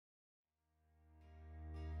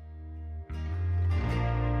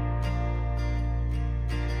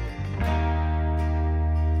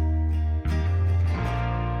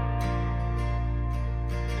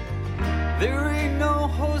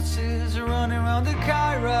horses running around the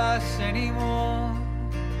Kairos anymore.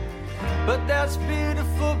 But that's been a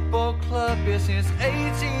football club here since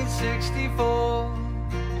 1864,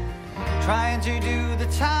 trying to do the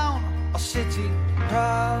town or city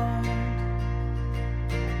proud,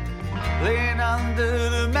 laying under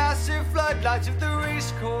the massive floodlights of the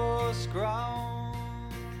racecourse ground.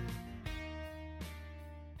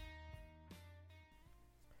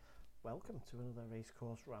 Welcome to another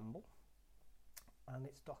Racecourse Ramble, and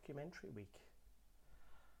it's documentary week,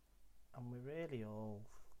 and we're really all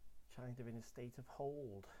kind of in a state of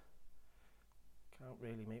hold. Can't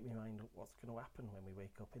really make my mind up what's going to happen when we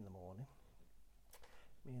wake up in the morning.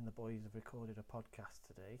 Me and the boys have recorded a podcast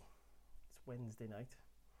today. It's Wednesday night,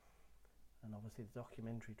 and obviously the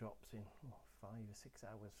documentary drops in 5 or 6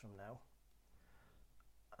 hours from now,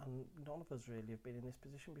 and none of us really have been in this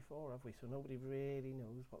position before, have we? So nobody really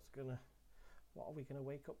knows what are we going to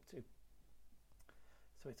wake up to.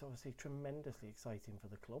 So it's obviously tremendously exciting for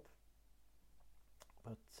the club,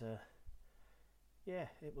 but yeah,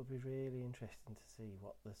 it will be really interesting to see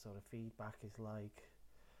what the sort of feedback is like,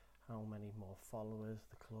 how many more followers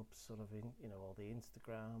the club's sort of in, all the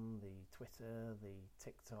Instagram, the Twitter, the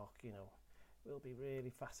TikTok, it will be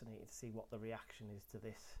really fascinating to see what the reaction is to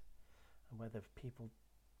this, and whether people,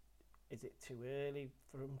 is it too early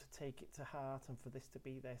for them to take it to heart and for this to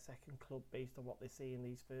be their second club based on what they see in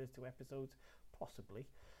these first 2 episodes? Possibly,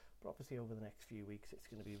 but obviously over the next few weeks it's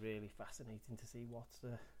going to be really fascinating to see what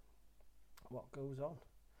goes on.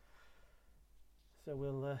 So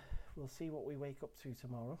we'll see what we wake up to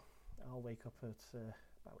tomorrow. I'll wake up at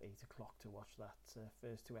about 8 o'clock to watch that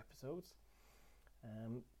first 2 episodes.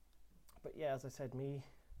 But yeah, as I said, me,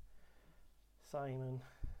 Simon,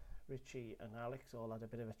 Richie and Alex all had a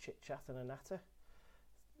bit of a chit chat and a natter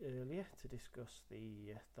earlier to discuss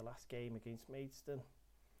the last game against Maidstone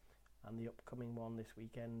and the upcoming one this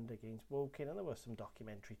weekend against Woking, and there was some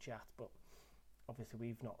documentary chat, but obviously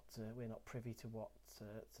we're not privy to what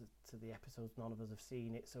to the episodes. None of us have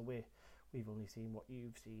seen it, so we've only seen what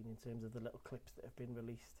you've seen in terms of the little clips that have been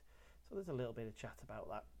released. So there's a little bit of chat about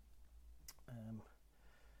that.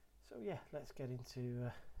 So yeah, let's get into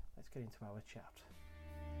our chat.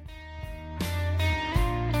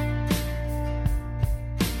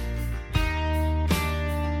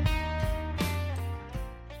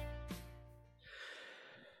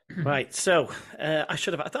 Right, so I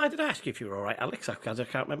did ask you if you were all right, Alex. I can't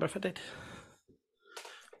remember if I did.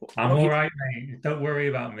 I'm all right, mate. Don't worry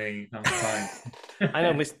about me. I'm fine.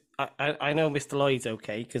 I know Mr. Lloyd's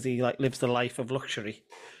okay because he lives the life of luxury.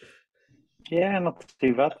 Yeah, not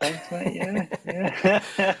too bad, thanks, mate. Yeah.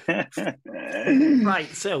 Right,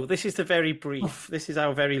 so this is this is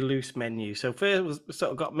our very loose menu. So first we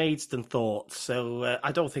sort of got Maidstone thoughts. So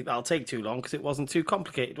I don't think that'll take too long because it wasn't too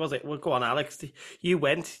complicated, was it? Well, go on, Alex. You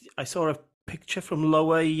went. I saw a picture from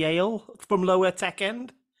Lower Tech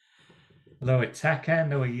End. Lower Tech End,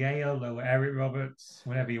 Lower Yale, Lower Eric Roberts,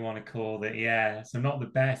 whatever you want to call it. Yeah, so not the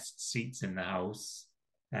best seats in the house.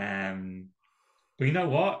 But you know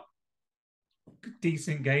what?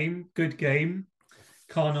 Decent game, good game.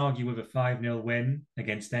 Can't argue with a 5-0 win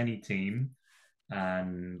against any team.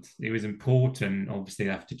 And it was important, obviously,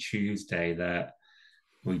 after Tuesday that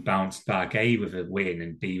we bounced back, A, with a win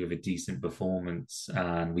and B, with a decent performance.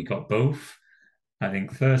 And we got both. I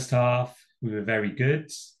think first half, we were very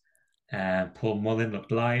good. Paul Mullin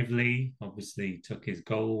looked lively, obviously took his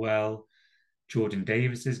goal well. Jordan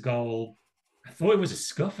Davis's goal, I thought it was a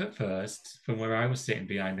scuff at first from where I was sitting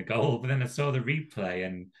behind the goal, but then I saw the replay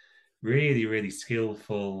and really, really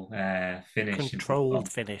skillful finish. Controlled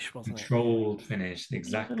finish, wasn't it? Controlled finish,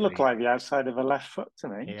 exactly. It looked like the outside of a left foot to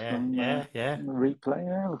me. Yeah. From the replay,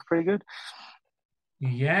 yeah, it looked pretty good.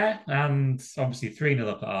 Yeah, and obviously 3-0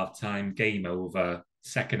 up at half-time, game over.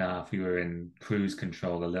 Second half, we were in cruise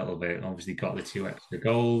control a little bit, obviously got the 2 extra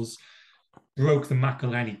goals. Broke the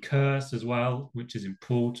McElhenney curse as well, which is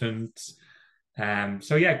important.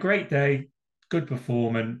 So yeah, great day, good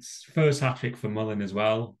performance. First hat-trick for Mullin as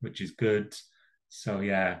well, which is good. So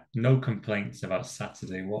yeah, no complaints about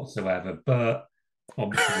Saturday whatsoever, but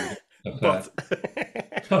obviously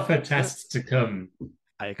tougher tests to come.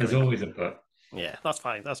 There's always a but. Yeah, that's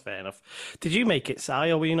fine. That's fair enough. Did you make it, Si,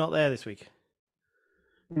 or were you not there this week?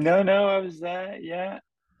 No, I was there, yeah,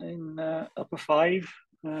 in upper 5.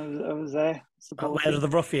 I was there. Where the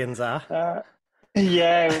ruffians are?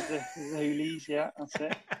 Yeah, with the Hoolies, yeah, that's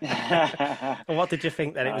it. And what did you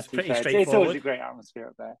think then? It was pretty straightforward. It's always a great atmosphere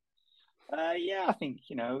up there. Yeah, I think,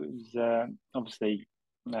 it was obviously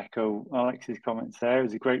echo Alex's comments there. It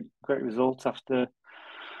was a great result after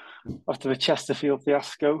the Chesterfield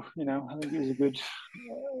fiasco. I think it was a good,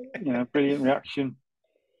 brilliant reaction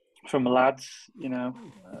from the lads. You know,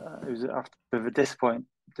 it was after the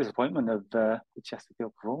disappointment of the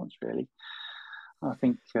Chesterfield performance. Really, I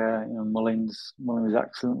think Mullins was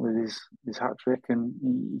excellent with his hat trick, and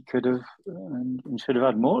he could have and should have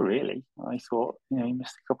had more. Really, I thought he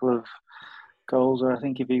missed a couple of goals. Or I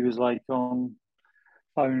think if he was like on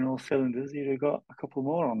firing all cylinders, he'd have got a couple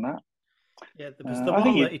more on that. Yeah, there was the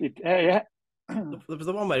one where yeah. There was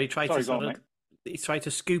the one where he tried he tried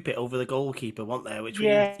to scoop it over the goalkeeper, wasn't there? Which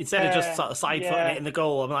instead of just sort of side footing it in the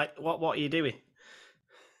goal, I'm like, what are you doing?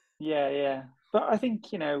 Yeah. But I think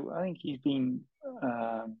he's been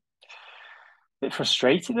a bit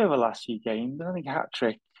frustrated over the last few games. I think hat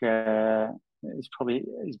trick is probably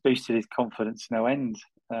boosted his confidence no end.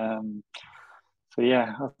 So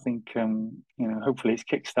yeah, I think hopefully it's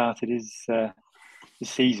kick-started his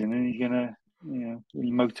season, and he's gonna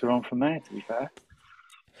really motor on from there. To be fair.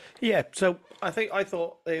 Yeah, so I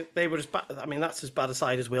thought they were as bad. I mean, that's as bad a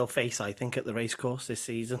side as we'll face, I think, at the racecourse this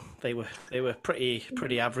season. They were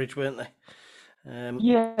pretty average, weren't they? I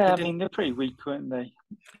mean, they're pretty weak, weren't they?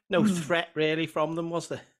 No threat really from them, was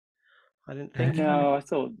there? I didn't think. No,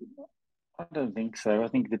 I don't think so. I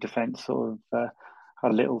think the defence sort of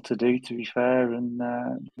had little to do, to be fair, and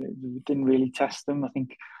didn't really test them. I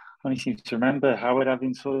think I only seem to remember Howard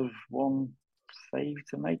having sort of one save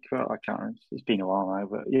to make. Well, I can't remember. It's been a while now,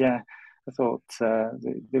 but yeah, I thought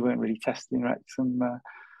they weren't really testing Wrexham.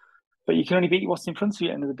 But you can only beat what's in front of you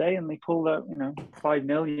at the end of the day, and they pulled out 5-0.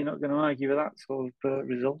 You're not going to argue with that sort of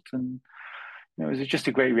result, and it was just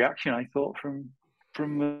a great reaction, I thought, from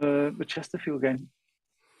the Chesterfield game.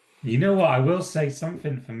 You know what? I will say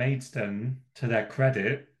something for Maidstone, to their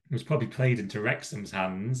credit, was probably played into Wrexham's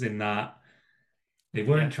hands in that they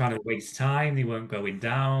weren't trying to waste time. They weren't going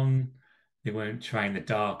down. They weren't trying the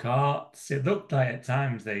dark arts. It looked like at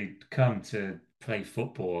times they'd come to play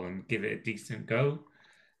football and give it a decent go.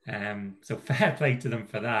 So fair play to them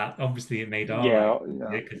for that. Obviously, it made our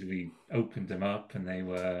life because we opened them up and they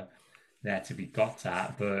were there to be got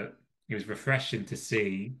at. But it was refreshing to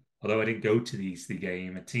see, although I didn't go to the Eastleigh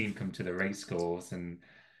game, a team come to the racecourse and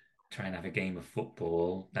try and have a game of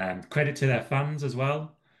football. Credit to their fans as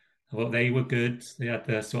well. I thought they were good. They had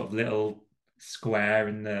the sort of little square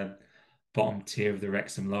in the bottom tier of the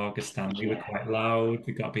Wrexham Lager stand. We were quite loud.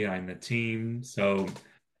 We got behind the team. So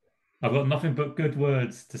I've got nothing but good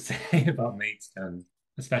words to say about Maidstone,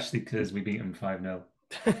 especially because we beat them 5-0.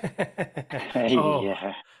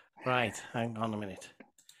 Yeah. Right, hang on a minute.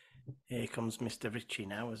 Here comes Mr. Ritchie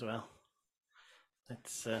now as well.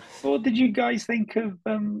 Let's. What did you guys think of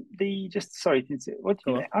the? Just sorry, what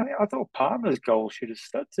do you think? I thought Palmer's goal should have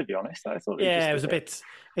stood. To be honest, I thought. Yeah, it was a bit.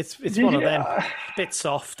 It's one of them. A bit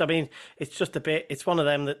soft. I mean, it's just a bit. It's one of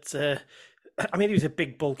them that. I mean, he was a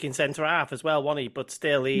big bulking centre half as well, wasn't he? But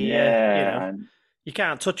still, you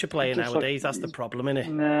can't touch a player nowadays. That's the problem, isn't it?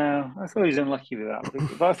 No, I thought he was unlucky with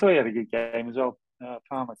that. But I thought he had a good game as well.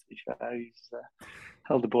 Palmer, to be fair, he's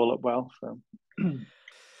held the ball up well. So.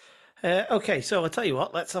 Okay, so I'll tell you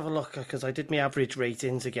what. Let's have a look because I did my average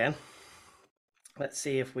ratings again. Let's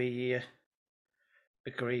see if we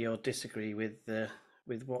agree or disagree with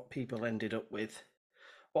what people ended up with,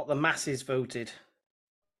 what the masses voted.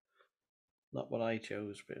 Not what I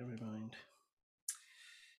chose, but never mind.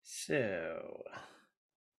 So,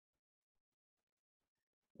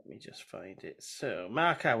 let me just find it. So,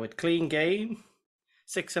 Mark Howard, clean game,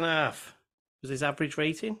 6.5 was his average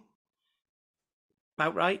rating.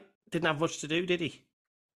 About right. Didn't have much to do, did he?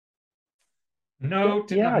 No,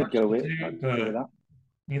 didn't have much to do, but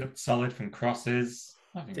he looked solid from crosses.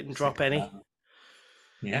 Didn't drop any.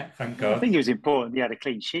 Yeah, thank God. I think it was important. He had a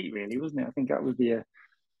clean sheet, really, wasn't it? I think that would be a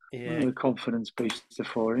confidence booster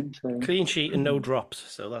for him. So. Clean sheet and no drops,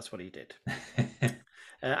 so that's what he did.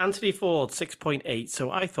 Anthony Ford, 6.8.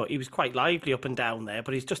 So I thought he was quite lively up and down there,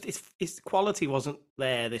 but his quality wasn't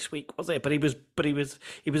there this week, was it? But he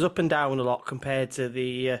was up and down a lot compared to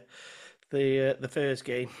the first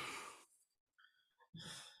game.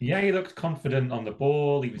 Yeah, he looked confident on the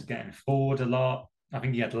ball. He was getting forward a lot. I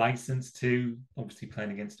think he had license to, obviously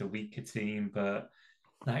playing against a weaker team, but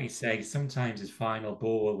like you say, sometimes his final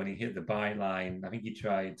ball when he hit the byline, I think he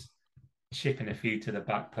tried chipping a few to the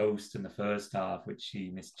back post in the first half, which he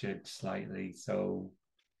misjudged slightly. So,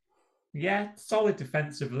 yeah, solid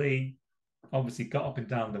defensively. Obviously got up and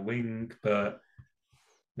down the wing, but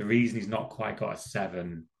the reason he's not quite got a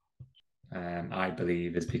 7, I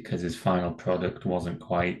believe, is because his final product wasn't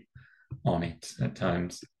quite on it at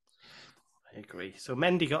times. I agree. So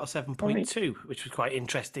Mendy got a 7.2, which was quite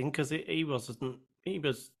interesting because he was,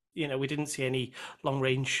 we didn't see any long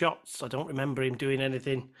range shots. I don't remember him doing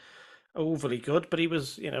anything overly good, but he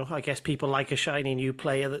was, I guess people like a shiny new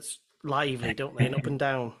player that's lively, don't they, and up and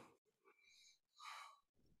down.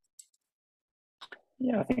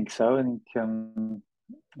 Yeah, I think so. I think I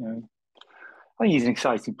think he's an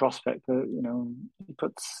exciting prospect. But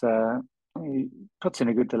he puts in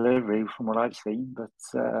a good delivery from what I've seen. But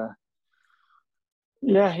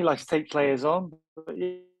yeah, he likes to take players on. But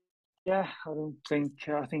yeah,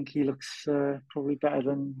 I think he looks probably better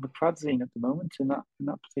than McFadzean at the moment in that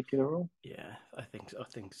particular role. Yeah, I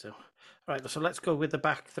think so. Right, so let's go with the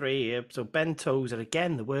back three here. So Ben Tozer,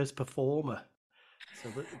 again, the worst performer. So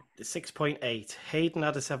the 6.8. Hayden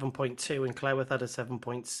had a 7.2 and Cleworth had a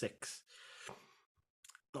 7.6.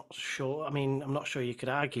 Not sure. I mean, I'm not sure you could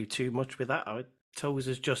argue too much with that.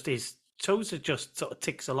 Tozer just sort of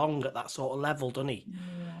ticks along at that sort of level, doesn't he? Yeah.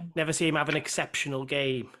 Never see him have an exceptional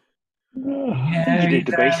game. I think he did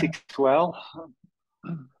the basics well.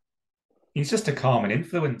 He's just a calming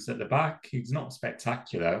influence at the back. He's not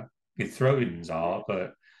spectacular. His throw-ins are,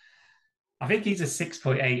 but I think he's a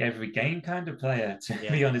 6.8 every game kind of player, to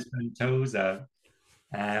be honest, Mendoza.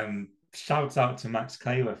 Shouts out to Max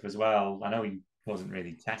Clayworth as well. I know he wasn't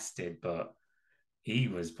really tested, but he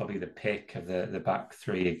was probably the pick of the back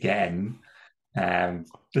three again.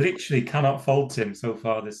 Literally cannot fault him so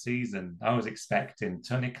far this season. I was expecting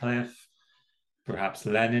Tunnicliffe, perhaps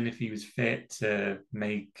Lennon if he was fit to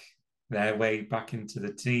make their way back into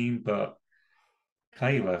the team, but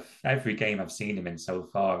Clayworth, every game I've seen him in so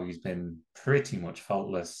far, he's been pretty much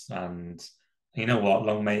faultless. And you know what?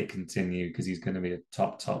 Long may it continue because he's going to be a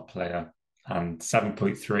top player. And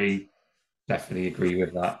 7.3, definitely agree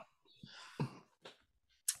with that.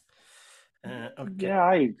 Okay. Yeah,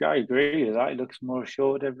 I agree with that. He looks more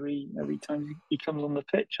assured every time he comes on the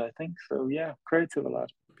pitch, I think. So, yeah, credit to the lad.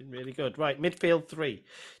 Been really good. Right, midfield three.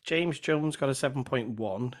 James Jones got a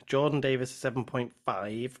 7.1, Jordan Davis a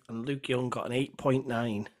 7.5, and Luke Young got an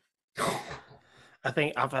 8.9. I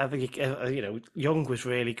think Young was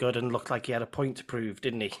really good and looked like he had a point to prove,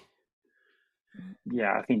 didn't he?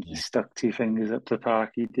 Yeah, I think he stuck two fingers up to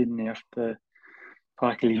Parky, didn't he, after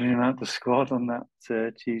Parky leaving him out the squad on that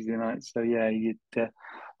Tuesday night. So, yeah, he had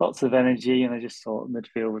lots of energy, and I just thought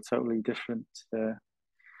midfield were totally different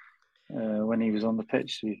when he was on the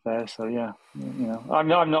pitch, to be fair. So, yeah, I'm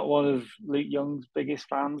not one of Luke Young's biggest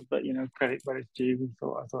fans, but, credit where it's due.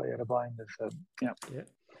 I thought he had a blinder. So, yeah.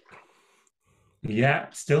 Yeah,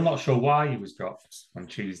 still not sure why he was dropped on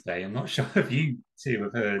Tuesday. I'm not sure if you two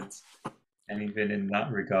have heard anything in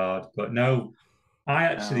that regard. But no, I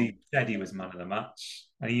actually said he was man of the match.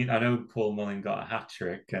 I know Paul Mullin got a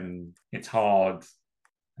hat-trick, and it's hard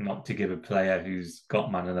not to give a player who's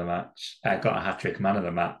got man of the match, got a hat-trick man of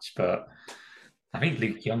the match. But I think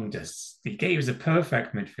Luke Young he gave us a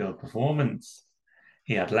perfect midfield performance.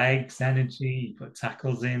 He had legs, energy, he put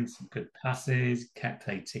tackles in, some good passes, kept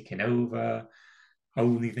play ticking over.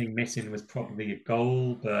 Only thing missing was probably a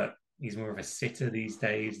goal, but he's more of a sitter these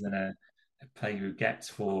days than a player who gets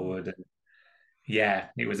forward. And yeah,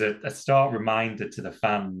 it was a stark reminder to the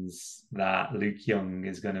fans that Luke Young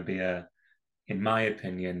is going to be in my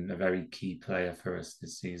opinion, a very key player for us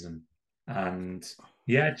this season. And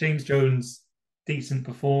yeah, James Jones, decent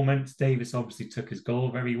performance. Davis obviously took his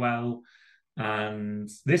goal very well. And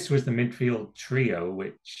this was the midfield trio,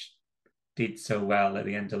 which did so well at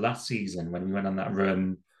the end of last season when we went on that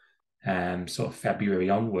run, sort of February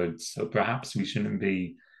onwards. So perhaps we shouldn't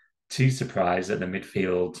be too surprised that the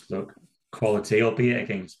midfield look quality, albeit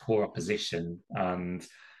against poor opposition. And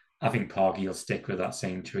I think Parky will stick with that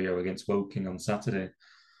same trio against Woking on Saturday.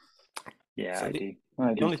 Yeah, so I do.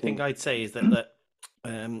 The only thing I'd say is that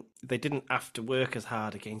they didn't have to work as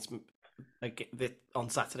hard on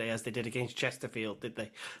Saturday as they did against Chesterfield, did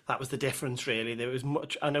they? That was the difference, really. There was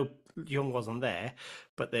much. I know Young wasn't there,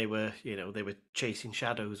 but they were chasing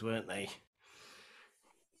shadows, weren't they?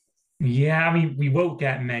 Yeah, I mean, we won't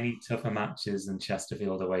get many tougher matches than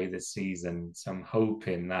Chesterfield away this season, so I'm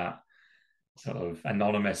hoping that sort of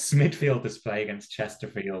anonymous midfield display against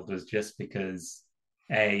Chesterfield was just because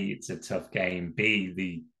A, it's a tough game, B,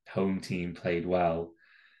 the home team played well.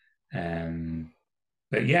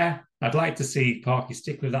 But yeah, I'd like to see Parky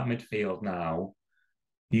stick with that midfield now,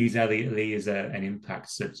 use Elliot Lee as an impact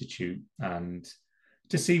substitute, and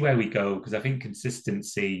to see where we go, because I think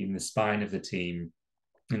consistency in the spine of the team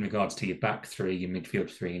in regards to your back three, your midfield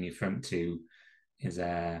three, and your front two is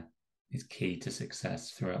key to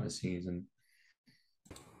success throughout the season.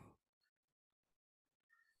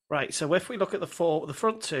 Right, so if we look at the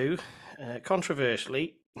front two,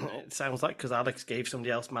 controversially, it sounds like because Alex gave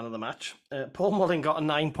somebody else man of the match. Paul Mullin got a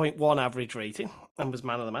 9.1 average rating and was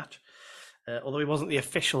man of the match. although he wasn't the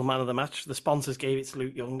official man of the match. The sponsors gave it to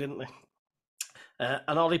Luke Young, didn't they?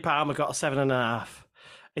 And Ollie Palmer got a 7.5.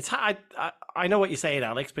 It's hard. I know what you're saying,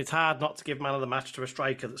 Alex, but it's hard not to give man of the match to a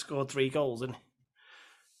striker that scored 3 goals, isn't it?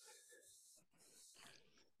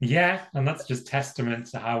 Yeah, and that's just testament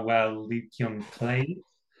to how well Luke Young played.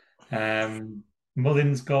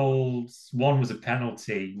 Mullins' goals, one was a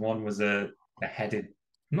penalty, one was a headed,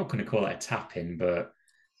 I'm not going to call it a tap in, but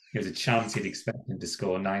it was a chance you'd expect him to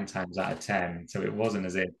score 9 times out of 10. So it wasn't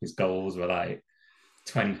as if his goals were like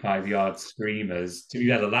 25-yard screamers. To be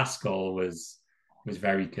fair, the last goal was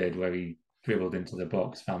very good, where he dribbled into the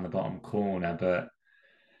box, found the bottom corner. But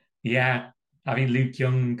yeah, I mean, Luke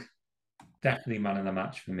Young, definitely man of the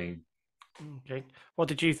match for me. Okay. What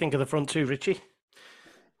did you think of the front two, Richie?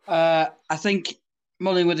 I think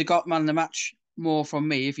Mullin would have got man of the match more from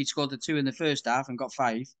me if he'd scored the 2 in the first half and got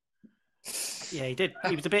 5. Yeah, he did.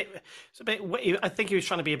 He was a bit. I think he was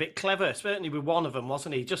trying to be a bit clever, certainly with one of them,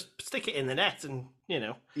 wasn't he? Just stick it in the net, and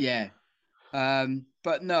Yeah.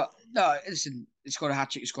 But no. Listen, he scored a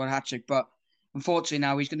hat trick. But unfortunately,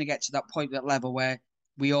 now he's going to get to that point, that level where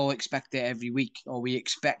we all expect it every week, or we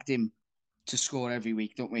expect him to score every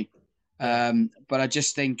week, don't we? Yeah. But I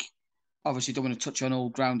just think, obviously, don't want to touch on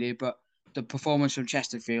old ground here, but the performance from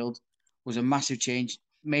Chesterfield was a massive change.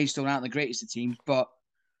 Maidstone aren't the greatest of teams, but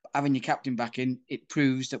having your captain back in, it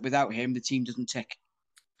proves that without him, the team doesn't tick.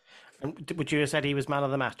 And would you have said he was man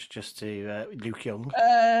of the match, just to Luke Young?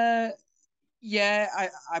 Yeah,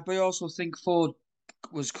 but I also think Ford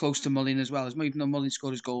was close to Mullin as well. Even though Mullin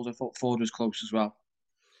scored his goals, I thought Ford was close as well.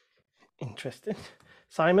 Interesting.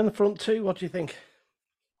 Simon, the front two, what do you think?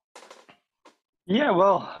 Yeah,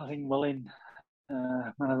 well, I think Mullin,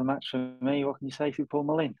 man of the match for me. What can you say for Paul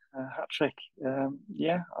Mullin? Hat trick.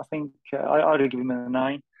 Yeah, I think I'd give him a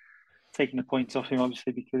 9. Taking the points off him,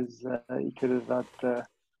 obviously, because he could have had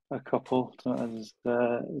a couple, as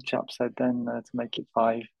the chap said then, to make it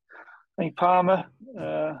 5. I think Palmer,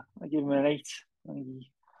 I give him an 8. I think he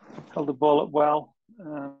held the ball up well.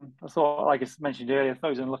 I thought, like I mentioned earlier, I thought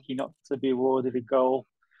he was unlucky not to be awarded a goal.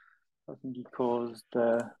 I think he caused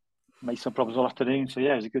some problems all afternoon. So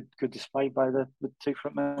yeah, it was a good display by the 2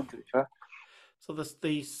 front men, to be fair. So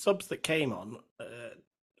the subs that came on,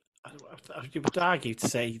 you would argue to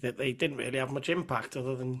say that they didn't really have much impact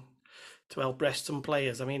other than to help rest some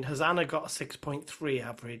players. I mean, Hosanna got a 6.3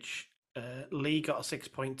 average, Lee got a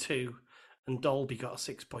 6.2, and Dolby got a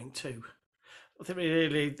 6.2. I think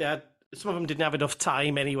really some of them didn't have enough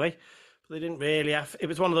time anyway, but they didn't really have. It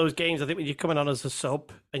was one of those games, I think, when you're coming on as a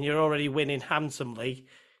sub and you're already winning handsomely,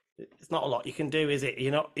 it's not a lot you can do, is it?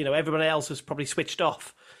 Everyone else has probably switched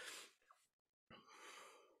off.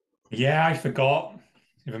 Yeah, I forgot.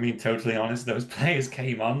 If I'm being totally honest, those players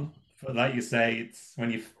came on. But like you say, it's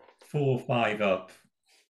when you're 4 or 5 up,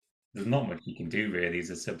 there's not much you can do really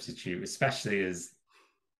as a substitute, especially as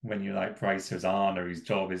when you're like Bryce Hosanna, whose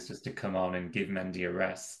job is just to come on and give Mendy a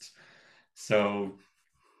rest. So,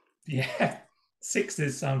 yeah,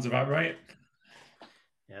 6 sounds about right.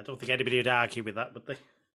 Yeah, I don't think anybody would argue with that, would they?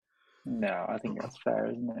 No, I think that's fair,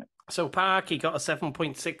 isn't it? So Parky got a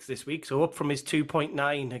 7.6 this week, so up from his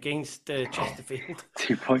 2.9 against Chesterfield.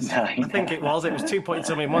 2.9. I think it was 2 point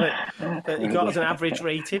something, wasn't it? But he got as an average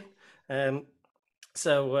rating.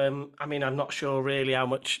 So I mean, I'm not sure really how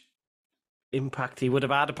much impact he would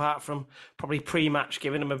have had, apart from probably pre-match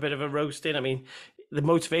giving him a bit of a roasting. I mean, the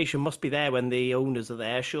motivation must be there when the owners are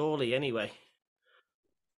there, surely, anyway.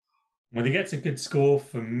 Well, he gets a good score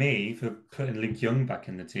for me for putting Luke Young back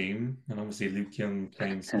in the team, and obviously Luke Young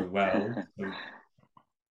playing so well. So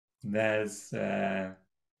there's a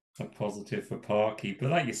positive for Parky. But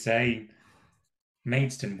like you say,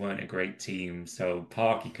 Maidstone weren't a great team, so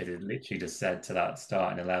Parky could have literally just said to that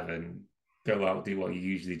starting 11, go out, do what you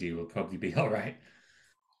usually do, we'll probably be all right.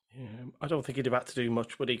 Yeah, I don't think he'd have had to do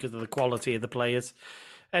much, would he, because of the quality of the players.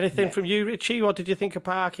 Anything from you, Richie? What did you think of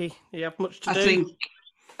Parky? Do you have much to do?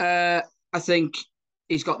 I think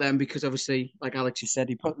he's got them because obviously, like Alex has said,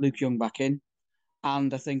 he put Luke Young back in,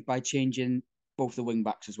 and I think by changing both the wing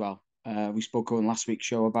backs as well. We spoke on last week's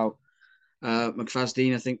show about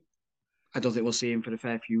McFadden. I don't think we'll see him for a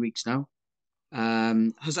fair few weeks now.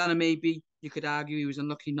 Hosanna, maybe you could argue he was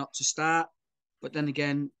unlucky not to start, but then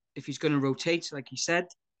again, if he's going to rotate, like he said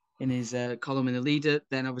in his column in the Leader,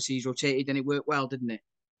 then obviously he's rotated and it worked well, didn't it?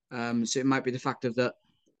 So it might be the fact of that,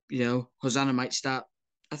 Hosanna might start.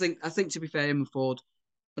 I think to be fair, him and Ford,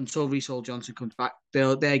 until Reece Hall-Johnson comes back,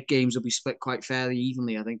 their games will be split quite fairly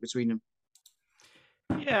evenly, I think, between them.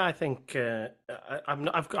 Yeah, I think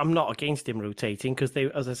I'm not against him rotating because they,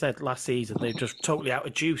 as I said last season, they were just totally out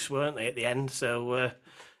of juice, weren't they, at the end? So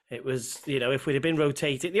It was, if we'd have been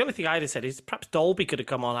rotated, the only thing I'd have said is perhaps Dolby could have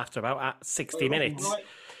come on after about 60 minutes.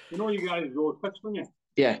 You know you guys road fix, don't you?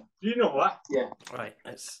 Yeah. Do you know that? Yeah. Right,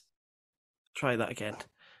 let's try that again.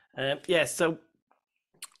 So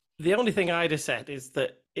the only thing I'd have said is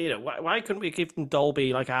that, why couldn't we give them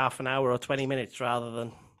Dolby like half an hour or 20 minutes rather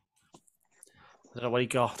than, I don't know what he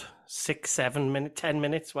got, 6, 7 minutes, 10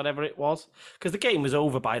 minutes, whatever it was? Because the game was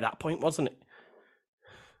over by that point, wasn't it?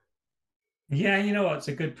 Yeah, it's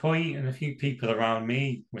a good point. And a few people around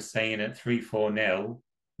me were saying at 3-4-0,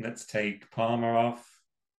 let's take Palmer off.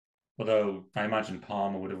 Although I imagine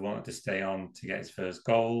Palmer would have wanted to stay on to get his first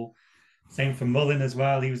goal. Same for Mullin as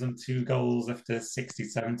well. He was on 2 goals after 60,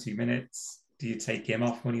 70 minutes. Do you take him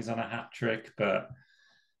off when he's on a hat-trick? But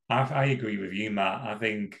I agree with you, Matt. I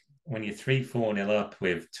think when you're 3-4-0 up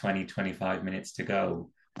with 20, 25 minutes to go,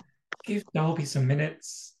 give Dolby some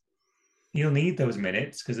minutes. He'll need those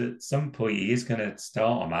minutes because at some point he is going to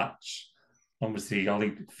start a match. Obviously,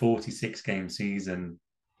 only 46-game season.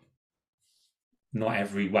 Not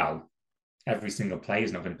every single player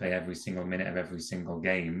is not going to play every single minute of every single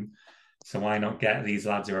game. So why not get these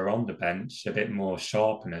lads who are on the bench a bit more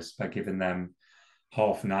sharpness by giving them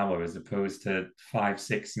half an hour as opposed to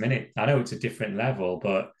 5-6 minutes? I know it's a different level,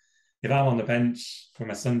 but if I'm on the bench from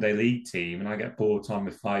a Sunday league team and I get brought on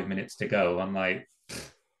with 5 minutes to go, I'm like,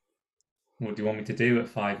 what do you want me to do at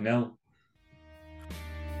 5-0?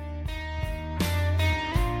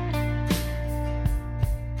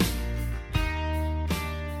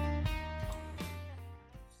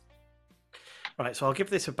 Right, so I'll give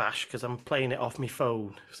this a bash because I'm playing it off my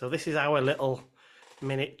phone. So this is our little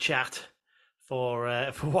minute chat for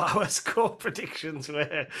our score predictions.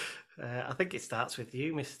 Where I think it starts with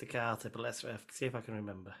you, Mr. Carter, but let's see if I can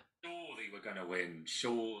remember. Surely we're going to win.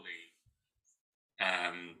 Surely.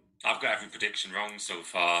 I've got every prediction wrong so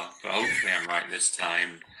far, but hopefully I'm right this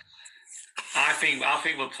time. I think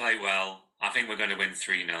we'll play well. I think we're going to win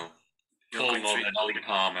 3-0. Paul Mullin, Ollie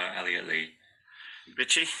Palmer, Elliot Lee.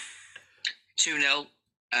 Richie? 2-0,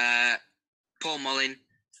 Paul Mullin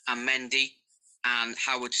and Mendy and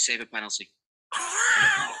Howard to save a penalty.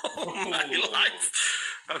 Oh, my life.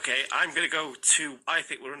 Okay, I'm going to go 2. I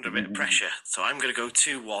think we're under a bit of pressure, so I'm going to go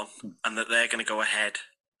 2-1, and that they're going to go ahead.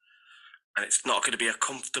 And it's not going to be a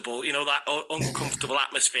comfortable, that uncomfortable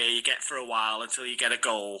atmosphere you get for a while until you get a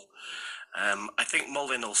goal. I think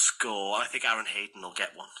Mullin will score. I think Aaron Hayden will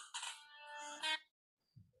get one.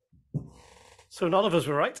 So none of us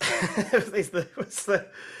were right.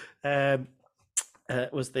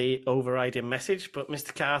 was the overriding message, but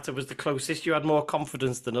Mr. Carter was the closest. You had more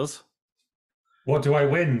confidence than us. What do I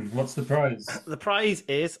win? What's the prize? The prize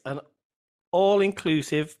is an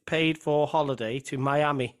all-inclusive paid-for holiday to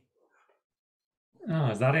Miami. Oh,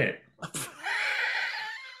 is that it?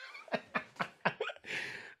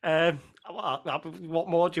 What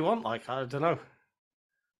more do you want? I don't know.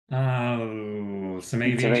 Oh, so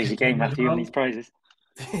maybe to raise your game after you win these prizes.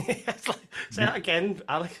 Say that again,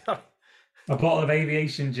 Alex. A bottle of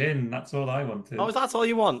aviation gin. That's all I wanted. Oh, that's all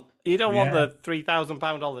you want? You don't want the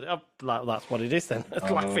 £3,000 holiday? Oh, that's what it is then.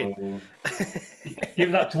 Laughing.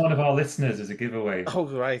 Give that to one of our listeners as a giveaway. Oh,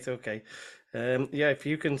 right, okay. If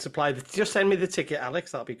you can supply just send me the ticket,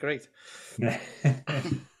 Alex. That'd be great.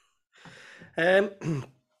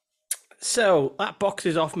 So that box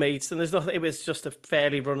is off, mates, and there's nothing. It was just a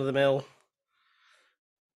fairly run-of-the-mill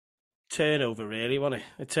turnover, really, wasn't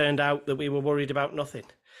it? It turned out that we were worried about nothing.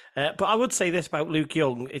 But I would say this about Luke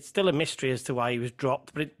Young: it's still a mystery as to why he was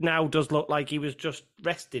dropped, but it now does look like he was just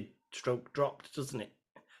rested, stroke dropped, doesn't it?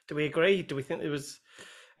 Do we agree? Do we think there was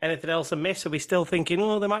anything else amiss? Are we still thinking,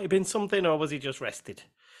 there might have been something, or was he just rested?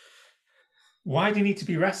 Why do you need to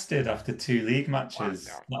be rested after 2 league matches?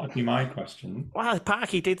 That would be my question. Well,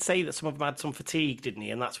 Parky did say that some of them had some fatigue, didn't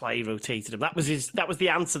he? And that's why he rotated them. That was the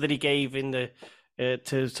answer that he gave in the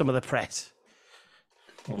to some of the press.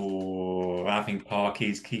 Oh, I think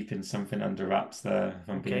Parky's keeping something under wraps there. If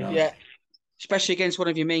I'm being honest. Yeah, especially against one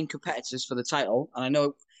of your main competitors for the title. And I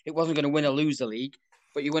know it wasn't going to win or lose the league,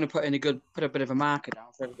 but you want to put a bit of a marker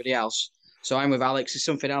down for everybody else. So I'm with Alex. There's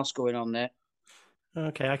something else going on there.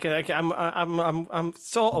 Okay, I'm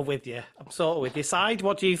sort of with you. Side,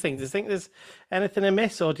 what do you think? Do you think there's anything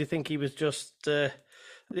amiss, or do you think he was just it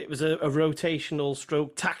was a rotational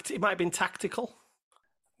stroke? It might have been tactical.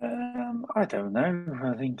 I don't know.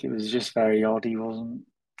 I think it was just very odd. He wasn't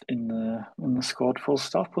in the squad full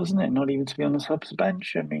stop, wasn't it? Not even to be on the subs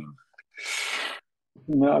bench. I mean,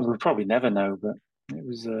 we'll probably never know, but it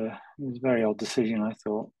was a very odd decision, I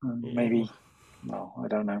thought. Maybe, well, I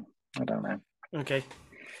don't know. Okay.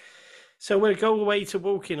 So we'll go away to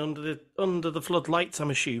Woking under the floodlights,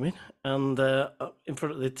 I'm assuming, and in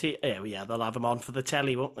front of the yeah, they'll have them on for the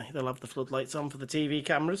telly, won't they? They'll have the floodlights on for the TV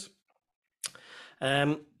cameras.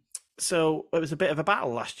 So it was a bit of a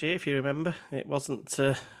battle last year, if you remember. It wasn't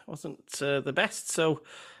the best. So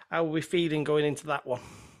how are we feeling going into that one?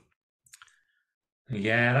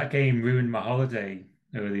 Yeah, that game ruined my holiday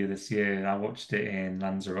earlier this year. I watched it in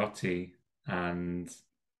Lanzarote, and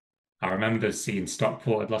I remember seeing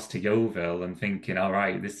Stockport had lost to Yeovil and thinking, all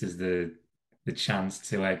right, this is the chance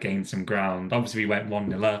to gain some ground. Obviously, we went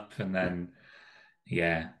 1-0 up, and then,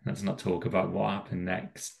 yeah, let's not talk about what happened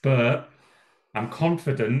next. But I'm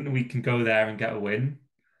confident we can go there and get a win.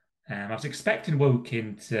 I was expecting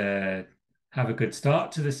Woking to have a good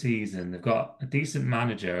start to the season. They've got a decent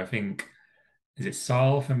manager. I think, is it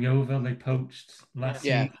Saul from Yeovil they poached last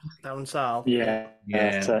Yeah. season? Down Sal. Yeah,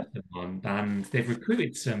 Yeah, that's that's the one. And they've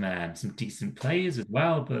recruited some decent players as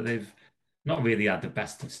well, but they've not really had the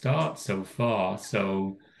best of starts so far.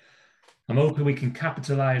 So I'm hoping we can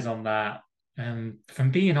capitalize on that.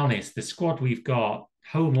 From being honest, the squad we've got,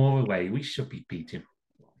 home or away, we should be beating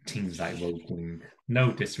teams like Woking.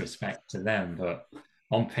 No disrespect to them, but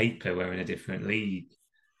on paper we're in a different league,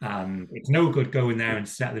 and it's no good going there and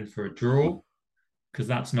settling for a draw because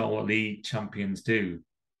that's not what league champions do.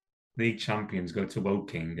 League champions go to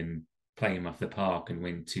Woking and play them off the park and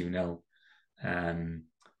win 2-0. And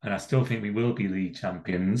I still think we will be league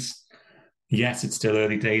champions. Yes, it's still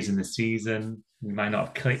early days in the season. We might not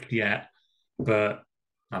have clicked yet, but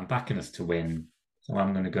I'm backing us to win. So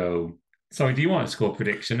I'm going to go. Sorry, do you want a score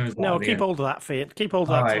prediction? Or is No, that keep hold of that, Fiat. Keep hold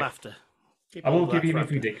of All that till right. after. Keep I hold won't of give that you for my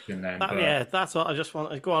after. prediction then. Yeah, that's what I just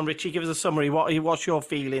want. Go on, Richie. Give us a summary. What's your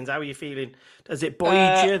feelings? How are you feeling? Does it buoy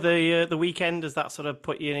you the weekend? Does that sort of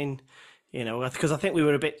put you in? You know, because I think we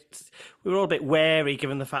were all a bit wary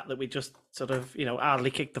given the fact that we just sort of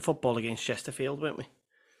hardly kicked the football against Chesterfield, weren't we?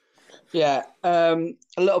 Yeah, a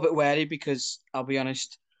little bit wary because I'll be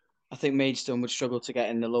honest, I think Maidstone would struggle to get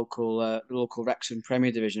in the local Wrexham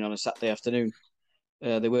Premier Division on a Saturday afternoon.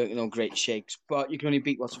 They weren't no great shakes, but you can only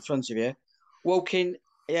beat what's in front of you. Woking,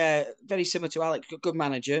 yeah, very similar to Alec, good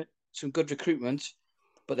manager, some good recruitment,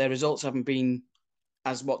 but their results haven't been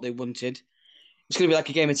as what they wanted. It's going to be like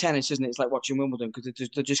a game of tennis, isn't it? It's like watching Wimbledon because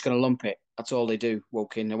they're just going to lump it. That's all they do,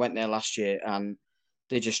 Woking. They went there last year and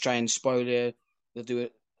they just try and spoil you. They'll do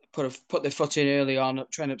it, put their foot in early on,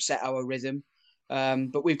 trying to upset our rhythm.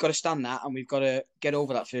 But we've got to stand that and we've got to get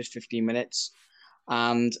over that first 15 minutes.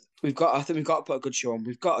 And I think we've got to put a good show on.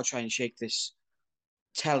 We've got to try and shake this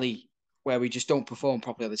telly where we just don't perform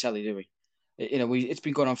properly on the telly, do we? It's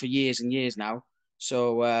been going on for years and years now.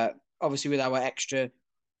 So obviously with our extra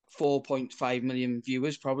 4.5 million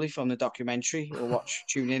viewers probably from the documentary or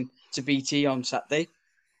tune in to BT on Saturday.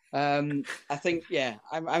 I think, yeah,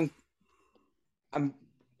 I'm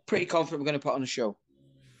pretty confident we're going to put on a show.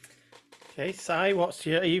 Okay, Si,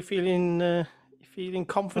 are you feeling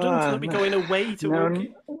confident that we're going away to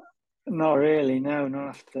Woking? Not really, no, not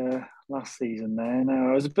after last season there. No,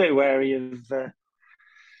 I was a bit wary of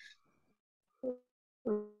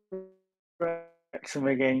Wrexham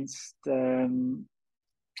against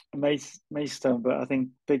Maidstone, but I think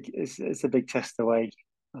it's a big test away.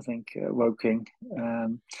 I think Woking. I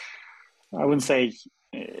wouldn't say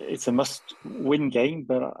it's a must-win game,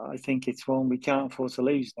 but I think it's one we can't afford to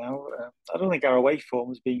lose now. I don't think our away form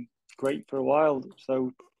has been great for a while,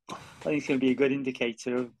 so I think it's going to be a good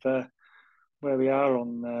indicator of where we are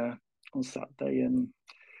on Saturday. And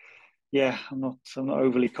yeah, I'm not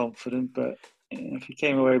overly confident, but if we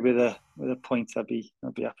came away with a point, I'd be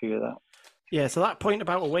happy with that. Yeah, so that point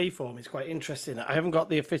about away form is quite interesting. I haven't got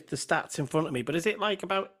the stats in front of me, but is it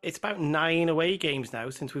it's about 9 away games now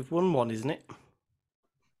since we've won one, isn't it?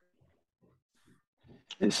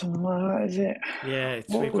 It's something like that, is it? Yeah,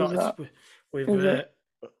 we've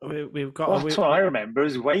got. Well, that's what I remember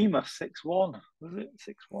is Weymouth 6-1. Was it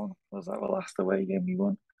 6-1? Was that the last away game we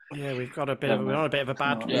won? Yeah, we're on a bit of a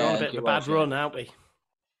bad run, aren't we?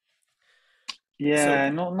 Yeah,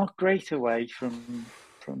 so, not great away from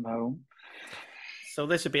home. So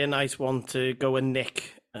this would be a nice one to go and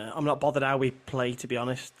nick. I'm not bothered how we play, to be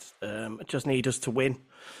honest. I just need us to win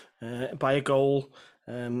by a goal.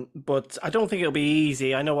 But I don't think it'll be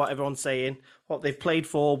easy. I know what everyone's saying. What they've played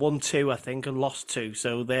for, won 2, I think, and lost 2.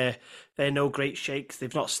 So they're no great shakes.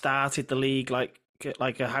 They've not started the league like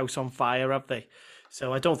a house on fire, have they?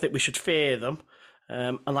 So I don't think we should fear them.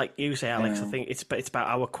 And like you say, Alex, I think it's about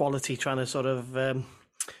our quality trying to sort of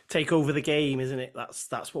take over the game, isn't it?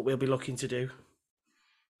 That's what we'll be looking to do.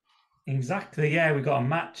 Exactly, yeah. We got a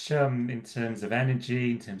match in terms of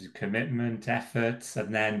energy, in terms of commitment, effort,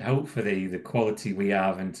 and then hopefully the quality we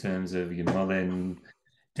have in terms of your Mullin,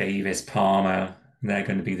 Davis, Palmer, they're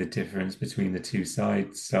going to be the difference between the two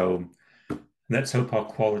sides. So let's hope our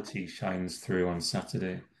quality shines through on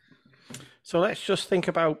Saturday. So let's just think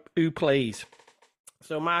about who plays.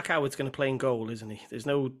 So Mark Howard's going to play in goal, isn't he? There's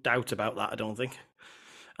no doubt about that, I don't think.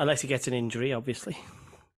 Unless he gets an injury, obviously.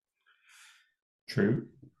 True.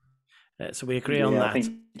 So we agree on Yeah, that. I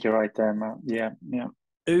think you're right there, Matt. Yeah.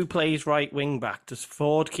 Who plays right wing back? Does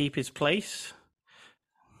Ford keep his place?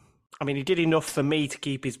 I mean, he did enough for me to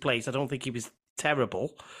keep his place. I don't think he was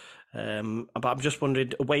terrible. But I'm just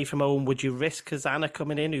wondering, away from home, would you risk Hosanna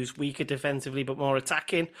coming in, who's weaker defensively but more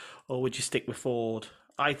attacking, or would you stick with Ford?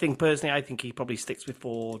 I think he probably sticks with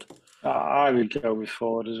Ford. I would go with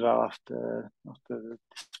Ford as well after the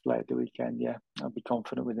display at the weekend. Yeah, I'd be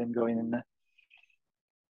confident with him going in there.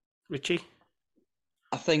 Richie?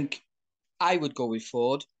 I think I would go with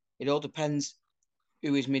Ford. It all depends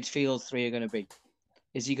who his midfield three are going to be.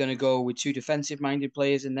 Is he going to go with two defensive-minded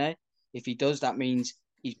players in there? If he does, that means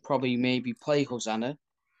he'd probably maybe play Hosanna.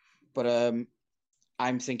 But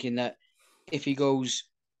I'm thinking that if he goes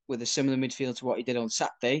with a similar midfield to what he did on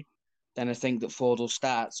Saturday, then I think that Ford will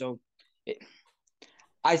start. So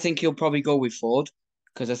I think he'll probably go with Ford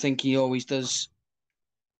because I think he always does.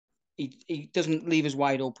 He doesn't leave us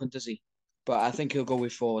wide open, does he? But I think he'll go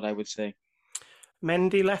with Ford, I would say.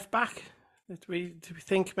 Mendy left back? Do we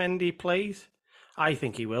think Mendy plays? I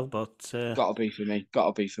think he will, but... Gotta be for me.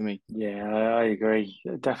 Yeah, I agree.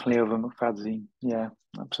 Definitely over McFadzean. Yeah,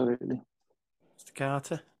 absolutely. Mr.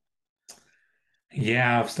 Carter?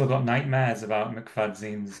 Yeah, I've still got nightmares about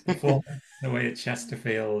McFadzean's performance away at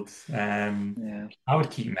Chesterfield. Yeah, I would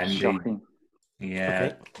keep Mendy. shocking.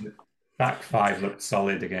 Yeah, Okay. back five looked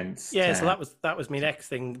solid against. Yeah, so that was my next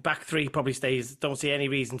thing. Back three probably stays. Don't see any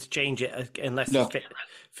reason to change it unless there's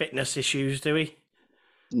fitness issues, do we?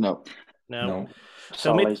 No.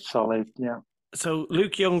 So Solid. Yeah. So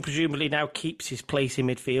Luke Young presumably now keeps his place in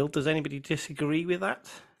midfield. Does anybody disagree with that?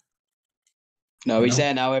 No, he's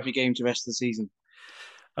there now every game to the rest of the season.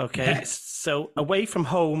 Okay, so away from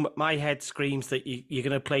home, my head screams that you're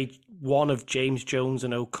going to play one of James Jones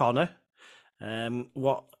and O'Connor.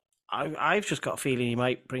 I've just got a feeling he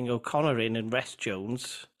might bring O'Connor in and rest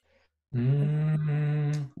Jones.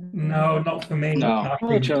 No, not for me. No.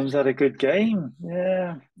 Jones had a good game.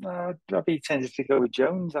 Yeah, I'd be tempted to go with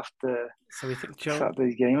Jones after. So we think Jones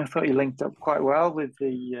Saturday's game. I thought he linked up quite well with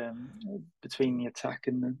the between the attack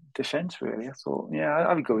and the defence. Really, I thought. Yeah,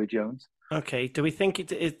 I would go with Jones. Okay. Do we think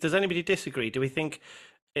does anybody disagree? Do we think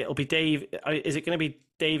it'll be Dave? Is it going to be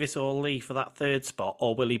Davis or Lee for that third spot,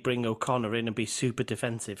 or will he bring O'Connor in and be super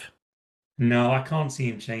defensive? No, I can't see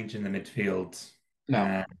him changing the midfield.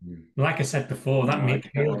 No. Like I said before, that No,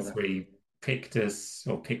 midfield three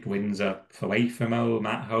picked wins up away from home,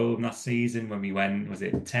 at home last season when we went, was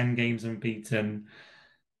it 10 games unbeaten?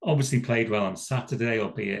 Obviously played well on Saturday,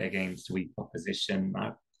 albeit against weak opposition.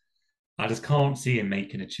 I just can't see him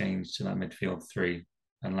making a change to that midfield three.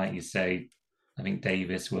 And like you say, I think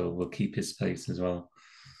Davis will keep his place as well.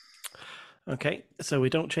 Okay, so we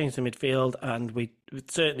don't change the midfield, and we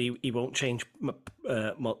certainly he won't change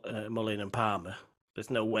Mullin and Palmer. There's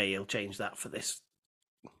no way he'll change that for this.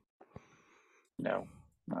 No.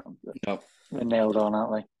 They're nailed on,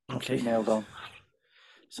 aren't they? Okay, nailed on.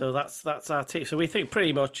 So that's our team. So we think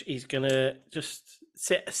pretty much he's gonna just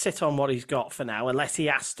sit on what he's got for now, unless he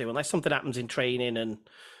has to, unless something happens in training and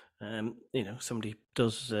somebody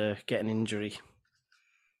does get an injury.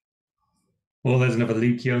 Well, there's another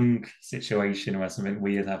Luke Young situation where something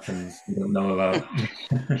weird happens we don't know about.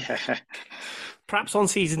 Perhaps on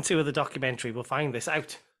season 2 of the documentary, we'll find this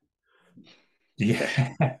out.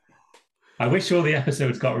 Yeah. I wish all the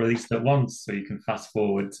episodes got released at once so you can fast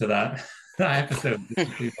forward to that episode to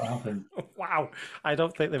see what happened. Wow, I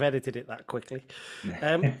don't think they've edited it that quickly.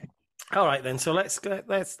 All right then, so let's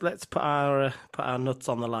put our nuts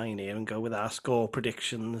on the line here and go with our score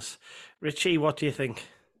predictions. Richie, what do you think?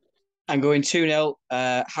 I'm going 2-0.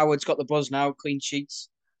 Howard's got the buzz now. Clean sheets.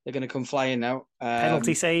 They're going to come flying now.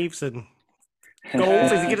 Penalty saves and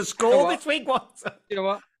goals. Is he going to score this week? What? You know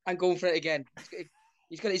what? I'm going for it again.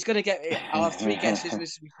 He's going to get it. I'll have 3 guesses, and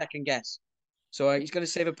this is my second guess. So he's going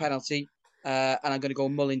to save a penalty, and I'm going to go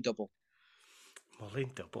Mullin double.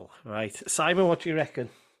 Mullin double. Right. Simon, what do you reckon?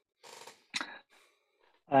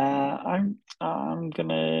 I'm going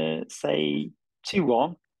to say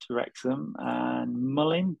 2-1 to Wrexham and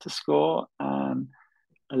Mullin to score and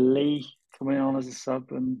Lee coming on as a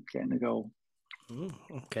sub and getting a goal.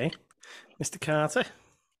 Okay. Mr. Carter?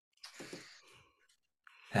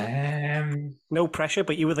 No pressure,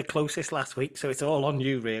 but you were the closest last week, so it's all on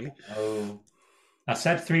you, really. Oh, I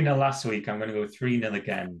said 3-0 last week. I'm going to go 3-0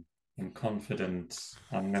 again. I'm confident.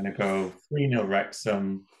 I'm going to go 3-0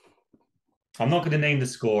 Wrexham. I'm not going to name the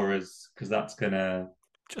scorers because that's going to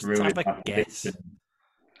Just ruin have a my guess.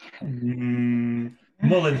 prediction.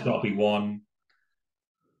 Mullen's got to be one.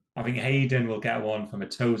 I think Hayden will get one from a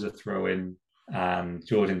Tozer throw in, and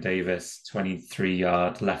Jordan Davis,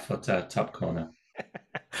 23-yard left footer, top corner.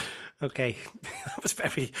 Okay, that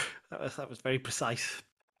was very precise.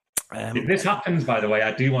 If this happens, by the way,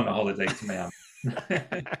 I do want a holiday to Miami.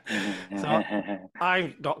 So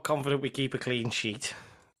I'm not confident we keep a clean sheet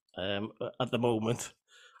at the moment.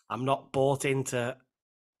 I'm not bought into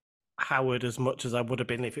Howard as much as I would have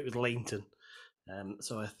been if it was Leighton.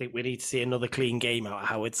 So I think we need to see another clean game out of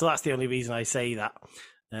Howard. So that's the only reason I say that.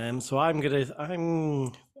 So I'll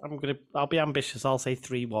be ambitious. I'll say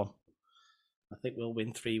 3-1. I think we'll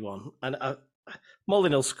win 3-1. And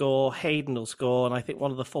Mullin will score, Hayden will score, and I think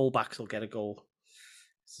one of the fullbacks will get a goal.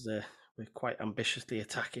 We're quite ambitiously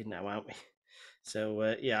attacking now, aren't we? So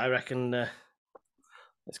I reckon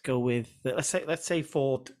let's go with let's say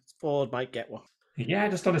Ford. Ford might get one. Yeah,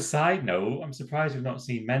 just on a side note, I'm surprised we've not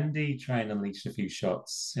seen Mendy try and unleash a few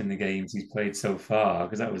shots in the games he's played so far,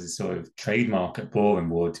 because that was his sort of trademark at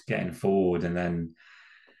Bournemouth, getting forward and then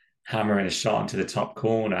hammering a shot into the top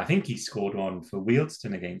corner. I think he scored one for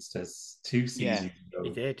Wealdstone against us 2 seasons ago. He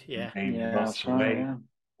did, yeah. That's right, yeah.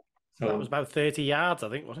 So that was about 30 yards, I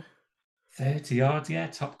think, wasn't it? 30 yards, yeah,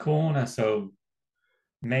 top corner. So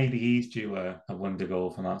maybe he's due a wonder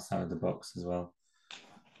goal from outside the box as well.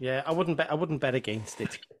 Yeah, I wouldn't bet against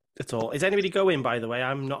it at all. Is anybody going, by the way?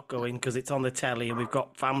 I'm not going because it's on the telly and we've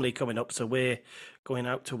got family coming up, so we're going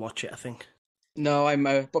out to watch it, I think. No, I'm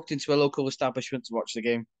booked into a local establishment to watch the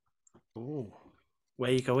game. Ooh. Where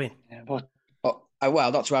are you going? Yeah, what?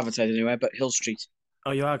 Well, not to advertise anywhere, but Hill Street.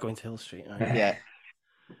 Oh, you are going to Hill Street, are you? Yeah.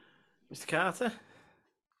 Mr. Carter?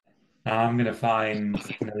 I'm going to find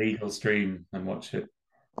an illegal stream and watch it.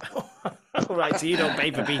 All right, so you don't pay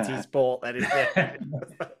for BT Sport then, is it?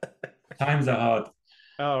 Times are hard.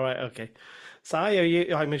 All right, okay. Si,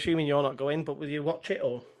 I'm assuming you're not going, but will you watch it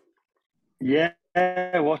or? Yeah,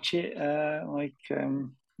 watch it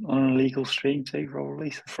on an illegal stream too, probably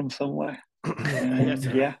from somewhere.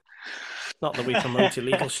 Yeah. Not that we promote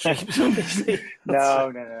illegal streams, obviously.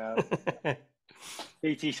 No.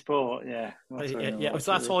 BT Sport, yeah. Yeah.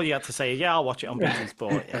 So that's all you had to say. Yeah, I'll watch it on BT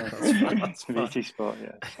Sport. Yeah, that's fine. BT Sport,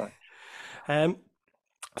 yeah. Fine.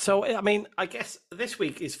 So I mean, I guess this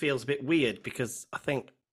week feels a bit weird because I think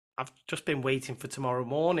I've just been waiting for tomorrow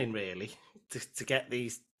morning, really, to get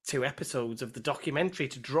these 2 episodes of the documentary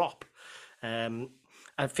to drop.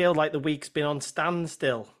 I feel like the week's been on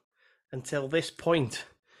standstill until this point.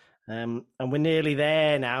 And we're nearly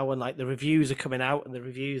there now, and like the reviews are coming out, and the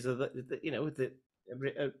reviews are the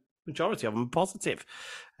majority of them are positive.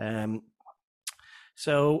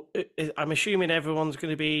 So I'm assuming everyone's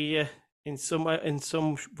going to be in some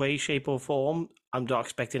way, shape, or form. I'm not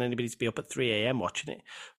expecting anybody to be up at 3 a.m. watching it,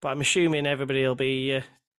 but I'm assuming everybody will be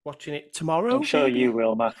watching it tomorrow. I'm sure you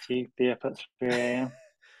will, Matthew, be up at 3 a.m.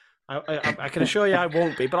 I can assure you I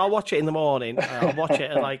won't be, but I'll watch it in the morning. I'll watch it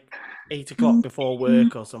at like 8 o'clock before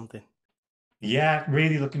work or something. Yeah,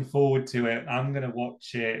 really looking forward to it. I'm going to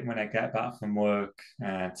watch it when I get back from work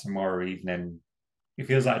tomorrow evening. It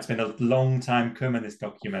feels like it's been a long time coming, this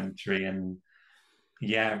documentary, and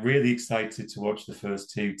yeah, really excited to watch the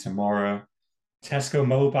first 2 tomorrow. Tesco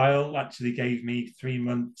Mobile actually gave me 3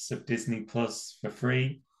 months of Disney Plus for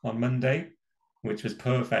free on Monday, which was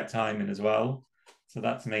perfect timing as well. So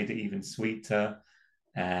that's made it even sweeter.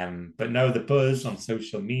 But no, the buzz on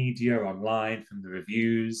social media, online, from the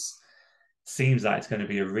reviews, seems like it's going to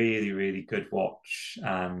be a really, really good watch.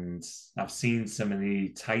 And I've seen some of the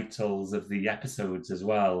titles of the episodes as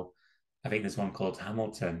well. I think there's one called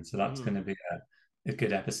Hamilton. So that's going to be a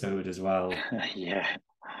good episode as well. Yeah.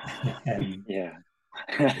 Yeah.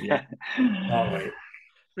 Can't wait.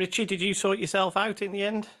 Richie, did you sort yourself out in the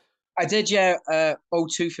end? I did, yeah.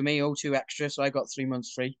 0.2 for me, 0.2 extra, so I got 3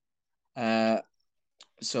 months free. So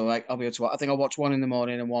I'll be able to watch. I think I'll watch one in the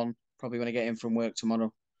morning and one probably when I get in from work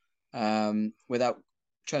tomorrow. Without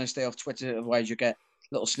trying to stay off Twitter, otherwise you get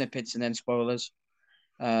little snippets and then spoilers.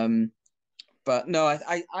 But no,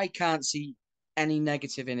 I can't see any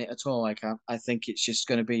negative in it at all. I think it's just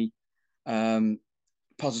going to be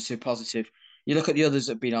positive. You look at the others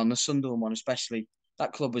that have been on, the Sunderland one especially.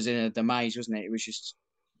 That club was in a demise, wasn't it? It was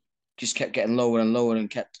just kept getting lower and lower and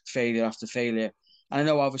kept failure after failure. And I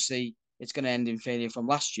know obviously it's going to end in failure from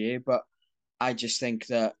last year, but I just think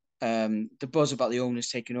that the buzz about the owners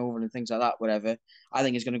taking over and things like that, whatever, I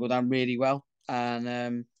think is going to go down really well.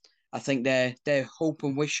 And I think their hope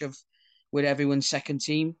and wish of with everyone's second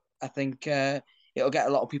team, I think it'll get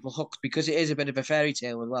a lot of people hooked because it is a bit of a fairy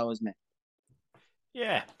tale as well, isn't it?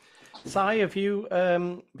 Yeah. Si, have you,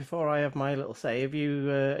 before I have my little say,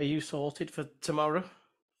 are you sorted for tomorrow?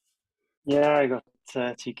 Yeah, I got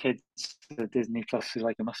 2 kids. Disney Plus is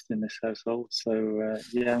like a must in this household, so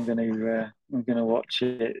yeah, I'm gonna watch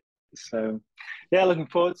it. So yeah, looking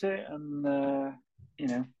forward to it, and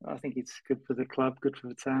I think it's good for the club, good for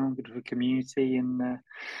the town, good for the community, and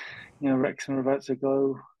Wrexham are about to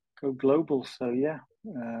go global. So yeah,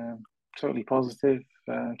 totally positive.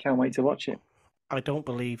 Can't wait to watch it. I don't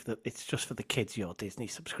believe that it's just for the kids, your Disney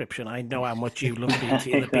subscription. I know how much you love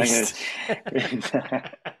Beauty and the Beast.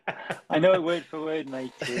 I know it word for word,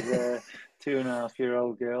 mate, with a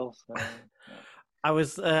 2.5-year-old girl. So, yeah. I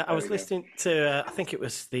was listening to, I think it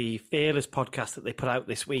was the Fearless podcast that they put out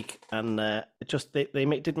this week, and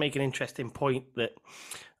they did make an interesting point that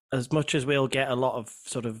as much as we'll get a lot of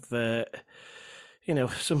sort of,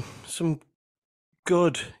 some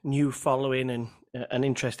good new following and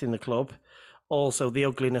interest in the club, also the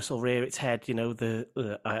ugliness will rear its head.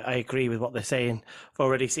 I agree with what they're saying. I've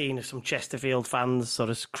already seen some Chesterfield fans sort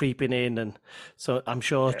of creeping in, and so I'm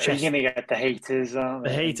sure you're going to get the haters, aren't they?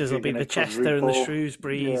 The haters will be the Chester and the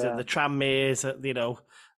Shrewsburys and the Tranmeres.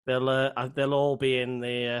 They'll all be in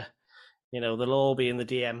the they'll all be in the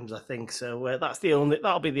DMs, I think. So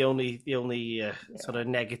that'll be the only sort of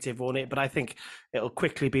negative on it. But I think it'll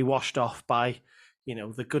quickly be washed off by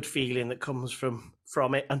the good feeling that comes from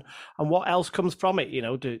it, and what else comes from it,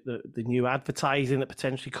 the new advertising that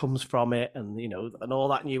potentially comes from it, and and all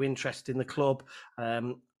that new interest in the club.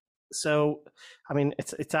 So I mean,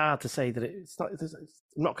 it's hard to say that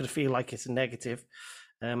I'm not going to feel like it's a negative.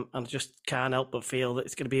 I just can't help but feel that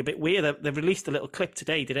it's going to be a bit weird. They've released a little clip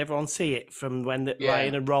today. Did everyone see it from when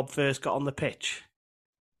Ryan and Rob first got on the pitch?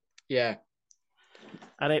 Yeah.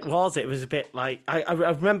 And it was a bit like I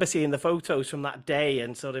remember seeing the photos from that day,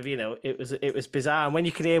 and sort of it was bizarre. And when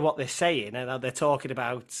you can hear what they're saying, and they're talking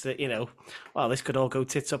about well, this could all go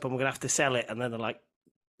tits up, and we're gonna have to sell it, and then they're like,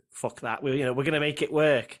 fuck that, we're gonna make it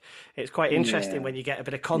work. It's quite interesting when you get a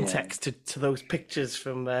bit of context to those pictures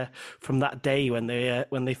from that day when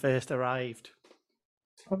they first arrived.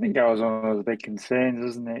 I think that was one of the big concerns,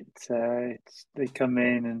 wasn't it? They come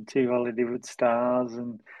in and 2 Hollywood stars,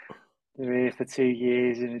 and they're here for 2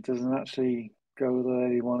 years, and it doesn't actually go the way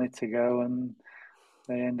they want it to go, and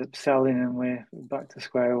they end up selling, and we're back to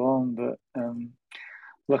square one. But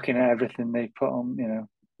looking at everything they put on,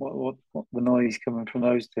 what the noise coming from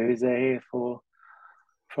those two is they're here for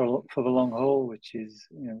the long haul, which is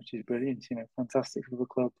brilliant. Fantastic for the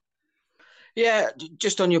club. Yeah,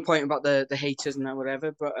 just on your point about the haters and that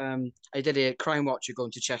whatever, but I did a Crime Watcher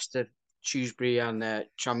going to Chester, Shrewsbury, and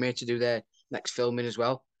Tranmere to do their next filming as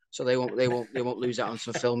well. So they won't lose out on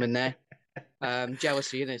some filming there.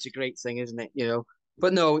 Jealousy, and it's a great thing, isn't it?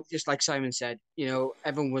 But no, just like Simon said,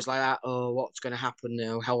 everyone was like that. Oh, what's going to happen?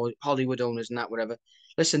 How Hollywood owners and that whatever.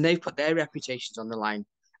 Listen, they've put their reputations on the line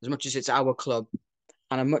as much as it's our club,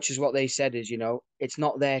 and as much as what they said is, it's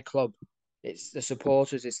not their club. It's the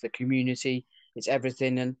supporters, it's the community, it's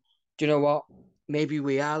everything. And do you know what? Maybe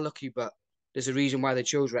we are lucky, but there's a reason why they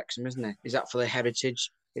chose Wrexham, isn't there? Is that for their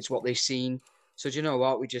heritage? It's what they've seen. So do you know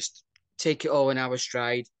what? We just take it all in our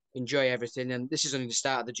stride, enjoy everything. And this is only the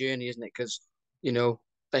start of the journey, isn't it? Because,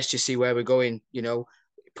 let's just see where we're going.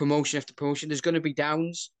 Promotion after promotion. There's going to be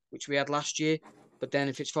downs, which we had last year. But then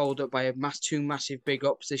if it's followed up by two massive big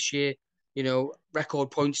ups this year, record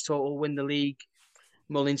points total, win the league,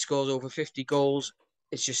 Mullin scores over 50 goals,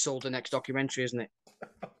 it's just sold the next documentary, isn't it?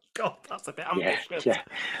 God, that's a bit ambitious. Yeah.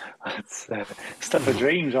 That's stuff of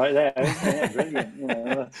dreams right there, isn't it?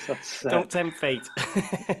 Brilliant. That's Don't tempt fate.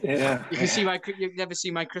 Yeah. You've never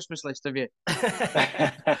seen my Christmas list, have you?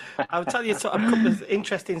 I'll tell you a couple of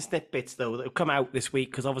interesting snippets though that have come out this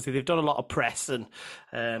week, because obviously they've done a lot of press, and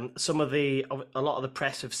a lot of the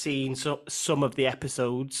press have seen some of the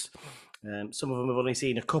episodes. Some of them have only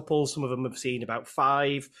seen a couple. Some of them have seen about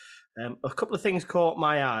 5. A couple of things caught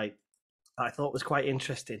my eye I thought was quite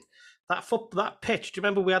interesting. That pitch, do you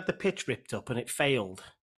remember we had the pitch ripped up and it failed?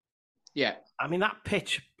 Yeah. I mean, that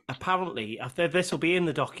pitch, apparently, this will be in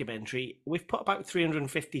the documentary, we've put about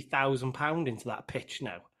 £350,000 into that pitch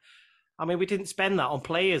now. I mean, we didn't spend that on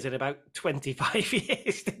players in about 25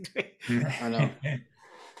 years, did we? I know.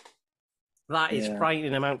 That is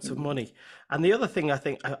frightening amounts of money. And the other thing, I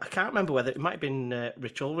think, I can't remember whether it might have been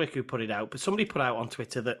Rich Ulrich who put it out, but somebody put out on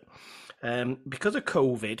Twitter that because of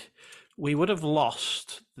COVID, we would have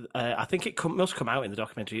lost. I think it must come out in the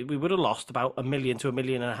documentary. We would have lost about $1 million to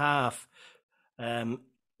 $1.5 million.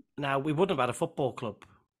 Now we wouldn't have had a football club.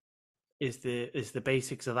 Is the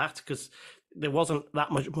basics of that, because there wasn't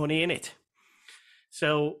that much money in it.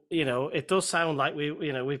 So, it does sound like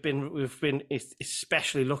we've been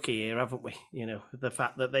especially lucky here, haven't we? The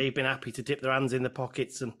fact that they've been happy to dip their hands in the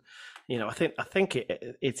pockets, and I think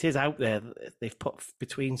it is out there. They've put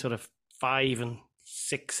between sort of 5 and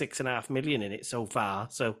 6.5 million in it so far.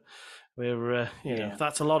 So we're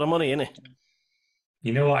that's a lot of money, isn't it?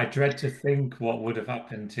 You know what? I dread to think what would have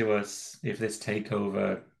happened to us if this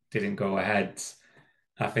takeover didn't go ahead.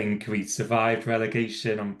 I think we survived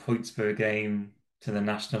relegation on points per game to the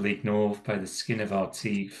National League North by the skin of our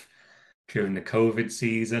teeth during the COVID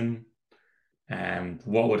season.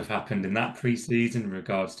 What would have happened in that pre-season in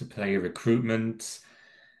regards to player recruitment?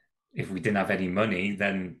 If we didn't have any money,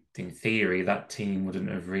 then in theory that team wouldn't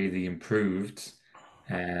have really improved.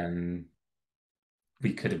 We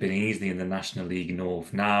could have been easily in the National League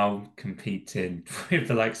North now, competing with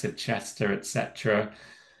the likes of Chester, etc.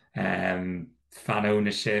 Fan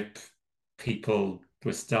ownership, people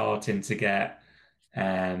were starting to get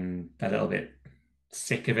a little bit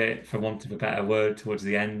sick of it, for want of a better word, towards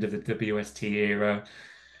the end of the WST era.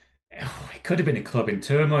 It could have been a club in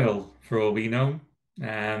turmoil for all we know.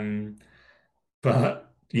 But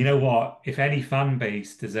you know what? If any fan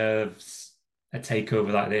base deserves a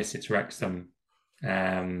takeover like this, it's Wrexham.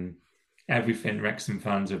 Everything Wrexham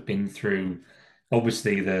fans have been through,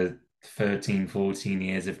 obviously the 13, 14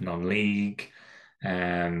 years of non-league,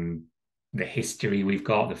 the history we've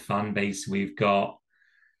got, the fan base we've got.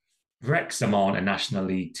 Wrexham aren't a National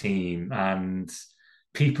League team, and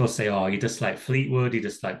people say, "Oh, you're just like Fleetwood, you're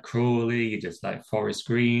just like Crawley, you're just like Forest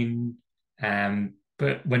Green,"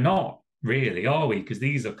 but we're not really, are we? Because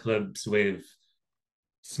these are clubs with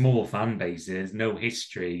small fan bases, no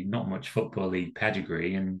history, not much football league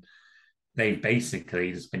pedigree, and they've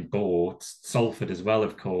basically just been bought, Salford as well,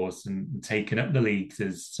 of course, and taken up the leagues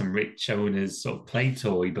as some rich owners sort of play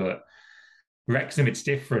toy. But Wrexham, it's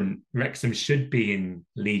different. Wrexham should be in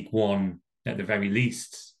League One at the very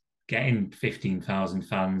least, getting 15,000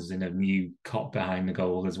 fans in a new cot behind the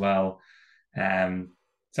goal as well.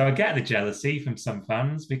 So I get the jealousy from some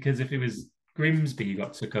fans, because if it was Grimsby who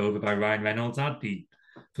got took over by Ryan Reynolds, I'd be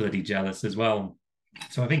bloody jealous as well.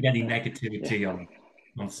 So I think any negativity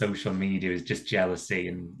on social media is just jealousy,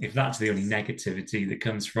 and if that's the only negativity that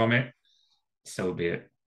comes from it, so be it.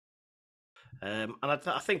 And I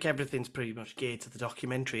think everything's pretty much geared to the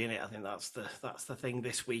documentary, innit? I think that's the thing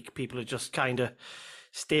this week. People are just kind of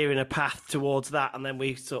steering a path towards that, and then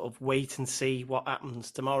we sort of wait and see what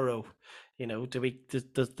happens tomorrow. Does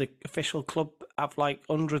the official club have like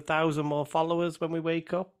 100,000 more followers when we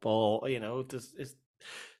wake up, or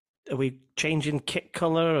are we changing kit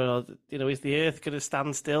colour, or is the earth going to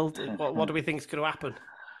stand still? What do we think is going to happen?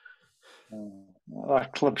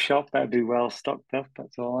 That club shop better be well stocked up.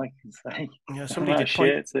 That's all I can say. Yeah,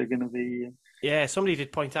 shirts are going to be. Yeah, somebody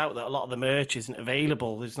did point out that a lot of the merch isn't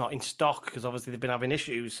available. It's not in stock because obviously they've been having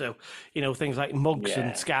issues. So things like mugs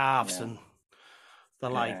and scarves and the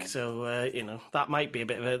like. So that might be a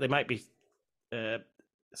bit of they might be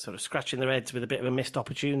sort of scratching their heads with a bit of a missed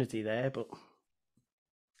opportunity there, but.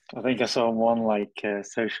 I think I saw one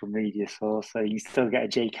social media source, so you still get a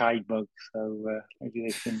Jake Hyde mug, so maybe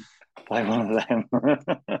they can buy one of them.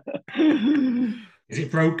 Is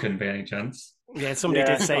it broken by any chance? Yeah, somebody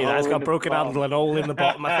did say that. It's got a broken handle and a hole in the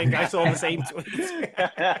bottom. I think I saw the same tweet.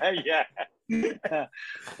 Yeah. That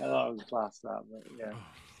was class, that, but yeah.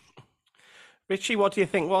 Richie, what do you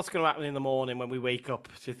think? What's going to happen in the morning when we wake up?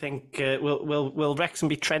 Do you think will Wrexham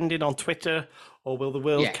be trending on Twitter, or will the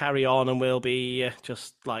world carry on and we'll be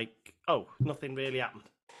just like, oh, nothing really happened?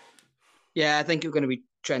 Yeah, I think we're going to be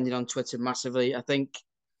trending on Twitter massively. I think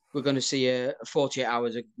we're going to see a 48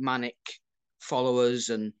 hours of manic followers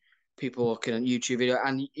and people looking at YouTube video,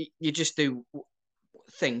 and you just do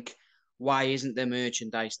think, why isn't there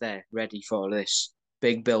merchandise there ready for this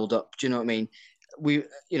big build up? Do you know what I mean?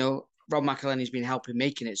 Rob McElhenney's been helping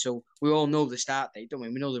making it, so we all know the start date, don't we?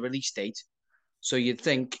 We know the release date. So you'd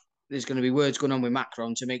think there's going to be words going on with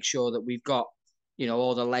Macron to make sure that we've got,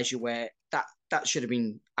 all the leisure wear. That should have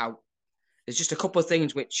been out. There's just a couple of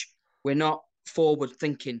things which we're not forward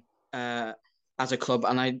thinking as a club,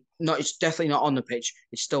 and it's definitely not on the pitch.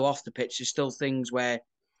 It's still off the pitch. There's still things where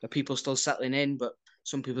the people still settling in, but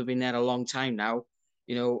some people have been there a long time now.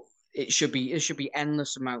 It should be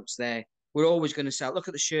endless amounts there. We're always going to sell. Look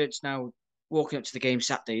at the shirts now. Walking up to the game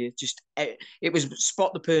Saturday, it was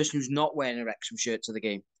spot the person who's not wearing a Wrexham shirt to the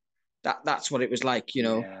game. That's what it was like.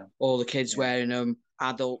 All the kids wearing them,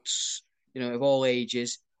 adults, of all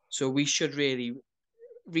ages. So we should really,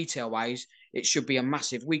 retail-wise, it should be a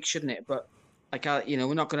massive week, shouldn't it? But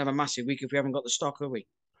we're not going to have a massive week if we haven't got the stock, are we?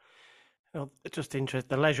 Well, it's just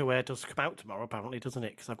interesting. The leisure wear does come out tomorrow, apparently, doesn't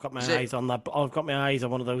it? Because I've got my Is it? eyes on that. I've got my eyes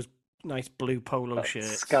on one of those nice blue polo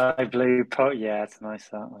shirts. Sky blue yeah, it's nice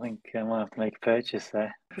that. I think I might have to make a purchase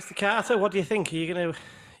there. Mr. Carter, what do you think? Are you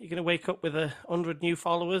gonna wake up with 100 new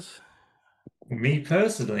followers? Me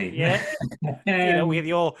personally, Yeah.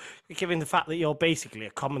 With given the fact that you're basically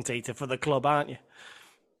a commentator for the club, aren't you?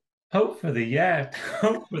 Hopefully, yeah,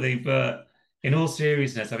 hopefully. But in all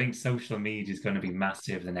seriousness, I think social media is going to be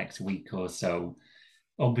massive the next week or so.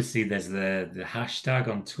 Obviously, there's the hashtag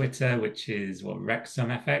on Twitter, which is what,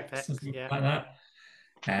 WrexhamFX or something like that.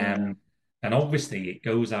 And obviously, it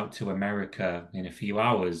goes out to America in a few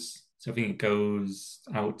hours. So I think it goes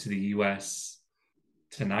out to the US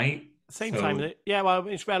tonight. Same time. Yeah, well,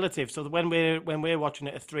 it's relative. So when we're watching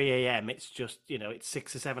it at 3 a.m., it's just it's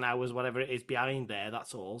 6 or 7 hours, whatever it is, behind there.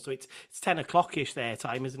 That's all. So it's 10 o'clock-ish their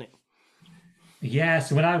time, isn't it? Yeah.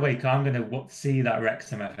 So when I wake up, I'm going to see that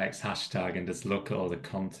WrexhamFX hashtag and just look at all the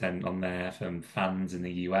content on there from fans in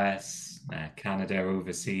the US, Canada,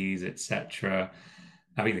 overseas, etc.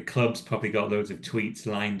 I think the club's probably got loads of tweets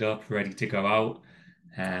lined up, ready to go out.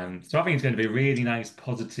 So I think it's going to be a really nice,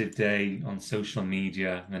 positive day on social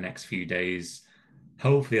media in the next few days.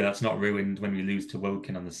 Hopefully that's not ruined when we lose to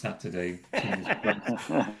Woking on the Saturday.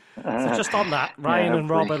 So just on that, Ryan and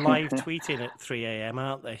Rob are live tweeting at 3 a.m.,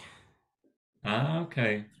 aren't they?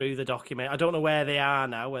 Okay. Through the document. I don't know where they are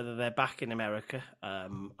now, whether they're back in America.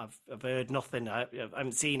 I've heard nothing. I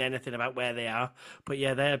haven't seen anything about where they are. But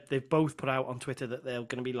yeah, they've both put out on Twitter that they're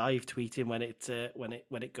going to be live tweeting when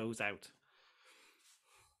it goes out.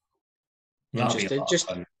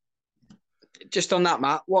 Interesting. Just on that,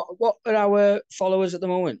 Matt, what are our followers at the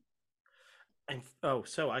moment?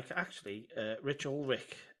 So I actually, Rich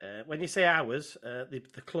Ulrich. When you say ours, the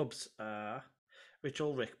clubs are. Rich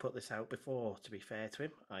Ulrich put this out before. To be fair to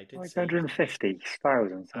him, I did.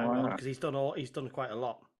 150,000. Because he's done quite a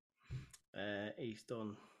lot. He's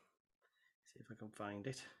done. See if I can find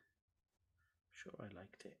it. I'm sure I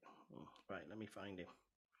liked it. Right, let me find him.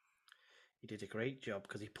 He did a great job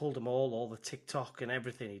because he pulled them all the TikTok and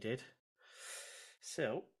everything he did.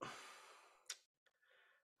 So,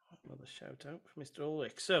 another shout out for Mr.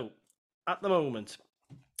 Ulrich. So, at the moment,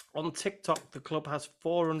 on TikTok, the club has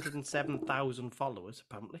 407,000 followers,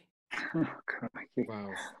 apparently. Oh, crikey. Wow.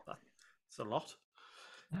 That's a lot.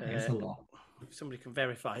 That is a lot. If somebody can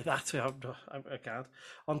verify that, I can't.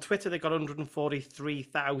 On Twitter, they've got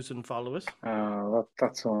 143,000 followers. Oh,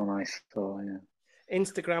 that's all nice. So, yeah.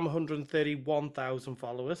 Instagram, 131,000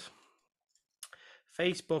 followers.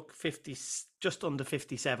 Facebook, just under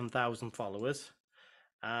 57,000 followers.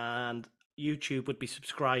 And YouTube would be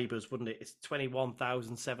subscribers, wouldn't it? It's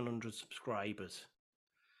 21,700 subscribers.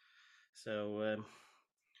 So,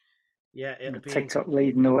 yeah, it'll be TikTok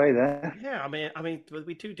leading the way there. Yeah, I mean,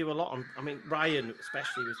 we do a lot on. I mean, Ryan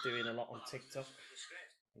especially was doing a lot on TikTok.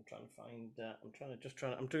 I'm trying to find. I'm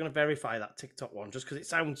trying to verify that TikTok one just because it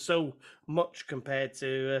sounds so much compared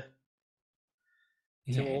to.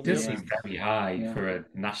 Yeah, it does seem very high for a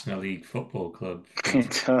National League football club.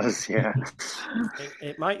 It does, yeah.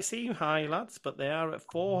 It might seem high, lads, but they are at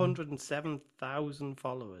 407,000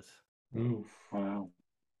 followers. Oof. Wow.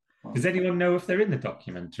 Does anyone know if they're in the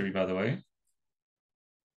documentary, by the way?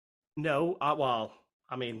 No, well,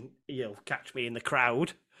 I mean, you'll catch me in the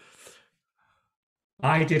crowd.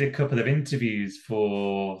 I did a couple of interviews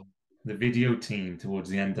for the video team towards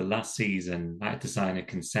the end of last season. I had to sign a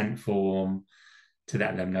consent form to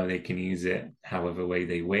let them know they can use it however way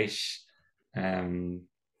they wish.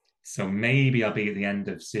 So maybe I'll be at the end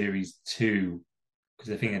of Series 2,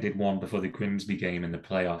 because I think I did one before the Grimsby game in the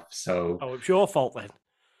playoffs. So it's your fault then.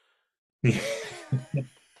 I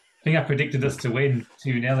think I predicted us to win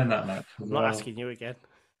 2-0 in that match. I'm not asking you again.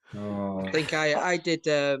 Oh. I think I did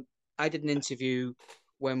an interview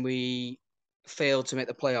when we failed to make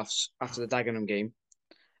the playoffs after the Dagenham game.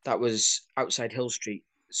 That was outside Hill Street.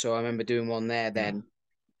 So I remember doing one there then.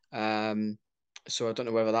 So I don't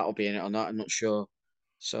know whether that'll be in it or not. I'm not sure.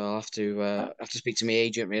 So I'll have to speak to my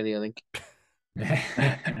agent, really, I think.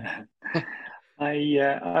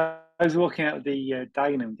 I was walking out of the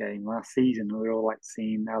Dagenham game last season. We were all like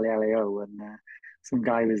seeing Ali Alio, and some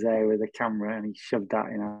guy was there with a camera, and he shoved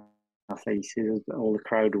that in our faces. All the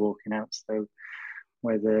crowd were walking out. So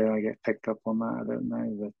whether I get picked up on that, I don't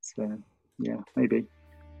know. But yeah, maybe.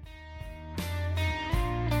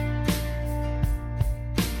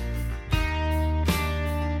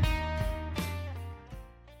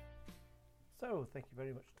 So thank you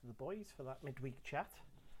very much to the boys for that midweek chat.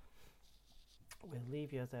 we'll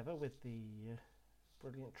leave you as ever with the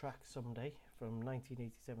brilliant track Someday from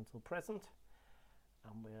 1987 till present,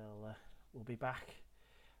 and we'll be back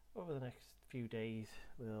over the next few days.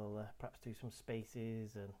 We'll perhaps do some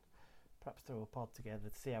spaces and perhaps throw a pod together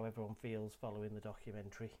to see how everyone feels following the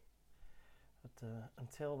documentary. But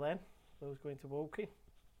until then, those going to Woking,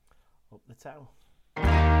 up the town.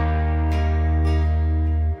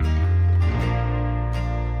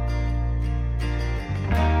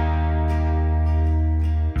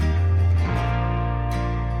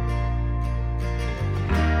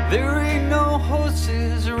 There ain't no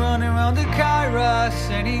horses running around the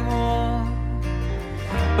Kairos anymore,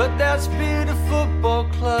 but that's been a football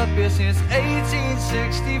club here since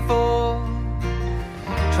 1864,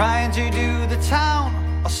 trying to do the town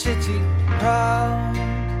or city proud,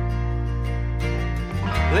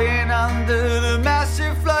 laying under the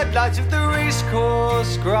massive floodlights of the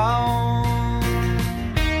racecourse ground.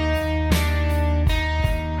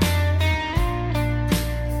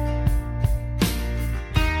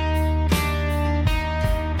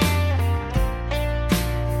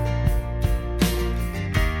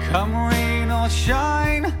 Come rain or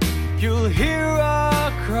shine, you'll hear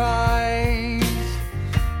our cries.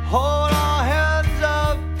 Hold our hands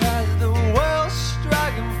up as the Welsh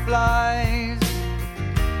dragon flies.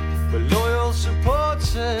 We're loyal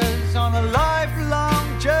supporters on a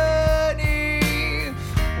lifelong journey.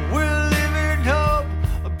 We'll live in hope,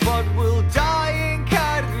 but we'll die in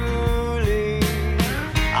Kalgoorlie.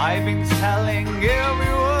 I've been telling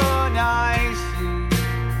everyone I see,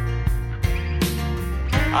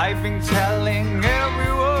 I've been telling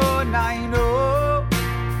everyone I know,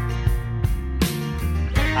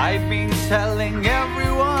 I've been telling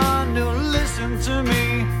everyone to listen to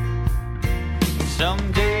me.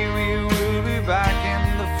 Someday we will be back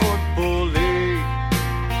in the football league.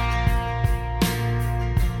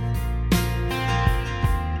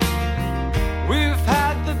 We've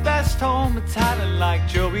had the best home talent like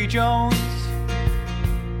Joey Jones,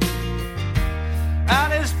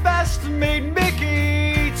 and his best mate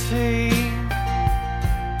Mickey T.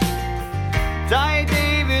 Di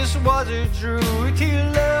Davis was a druid, he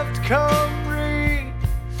loved Cymru,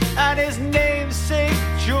 and his namesake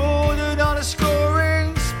Jordan on a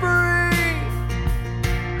scoring spree.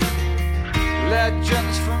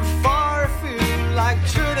 Legends from far afield like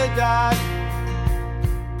Trinidad.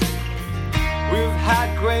 We've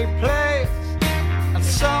had great players and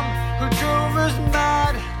some who drove us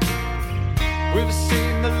mad. We've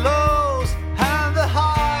seen the lows and the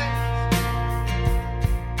highs,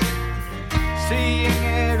 seeing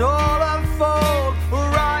it all unfold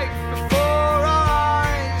right before our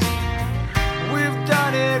eyes. We've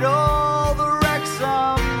done it all the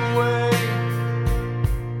Wrexham way.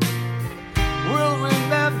 We'll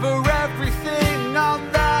remember everything on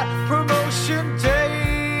that promotion day.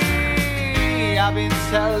 I've been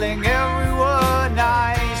telling everyone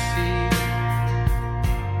I see,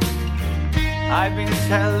 I've been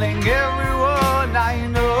telling everyone I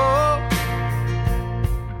know,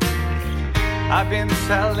 I've been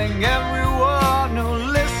telling everyone who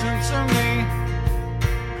listens to me.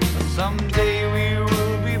 Someday we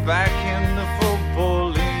will be back in the football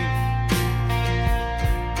league.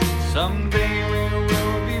 Someday we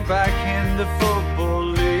will be back in the football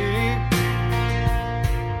league.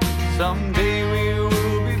 Someday we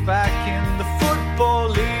will be back in the football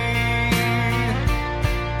league.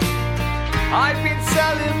 I've been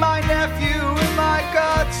telling my nephew and my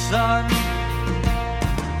godson,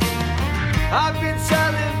 I've been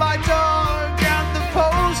telling my dog and the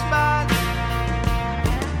postman,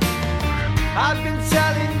 I've been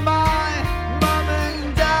telling my mum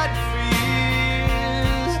and dad for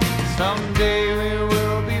years. Someday we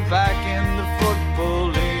will be back in the football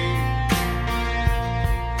league.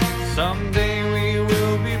 Someday we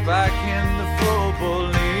will be back in the football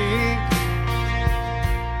league.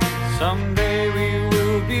 Someday we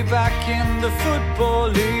will be back in the football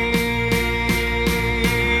league.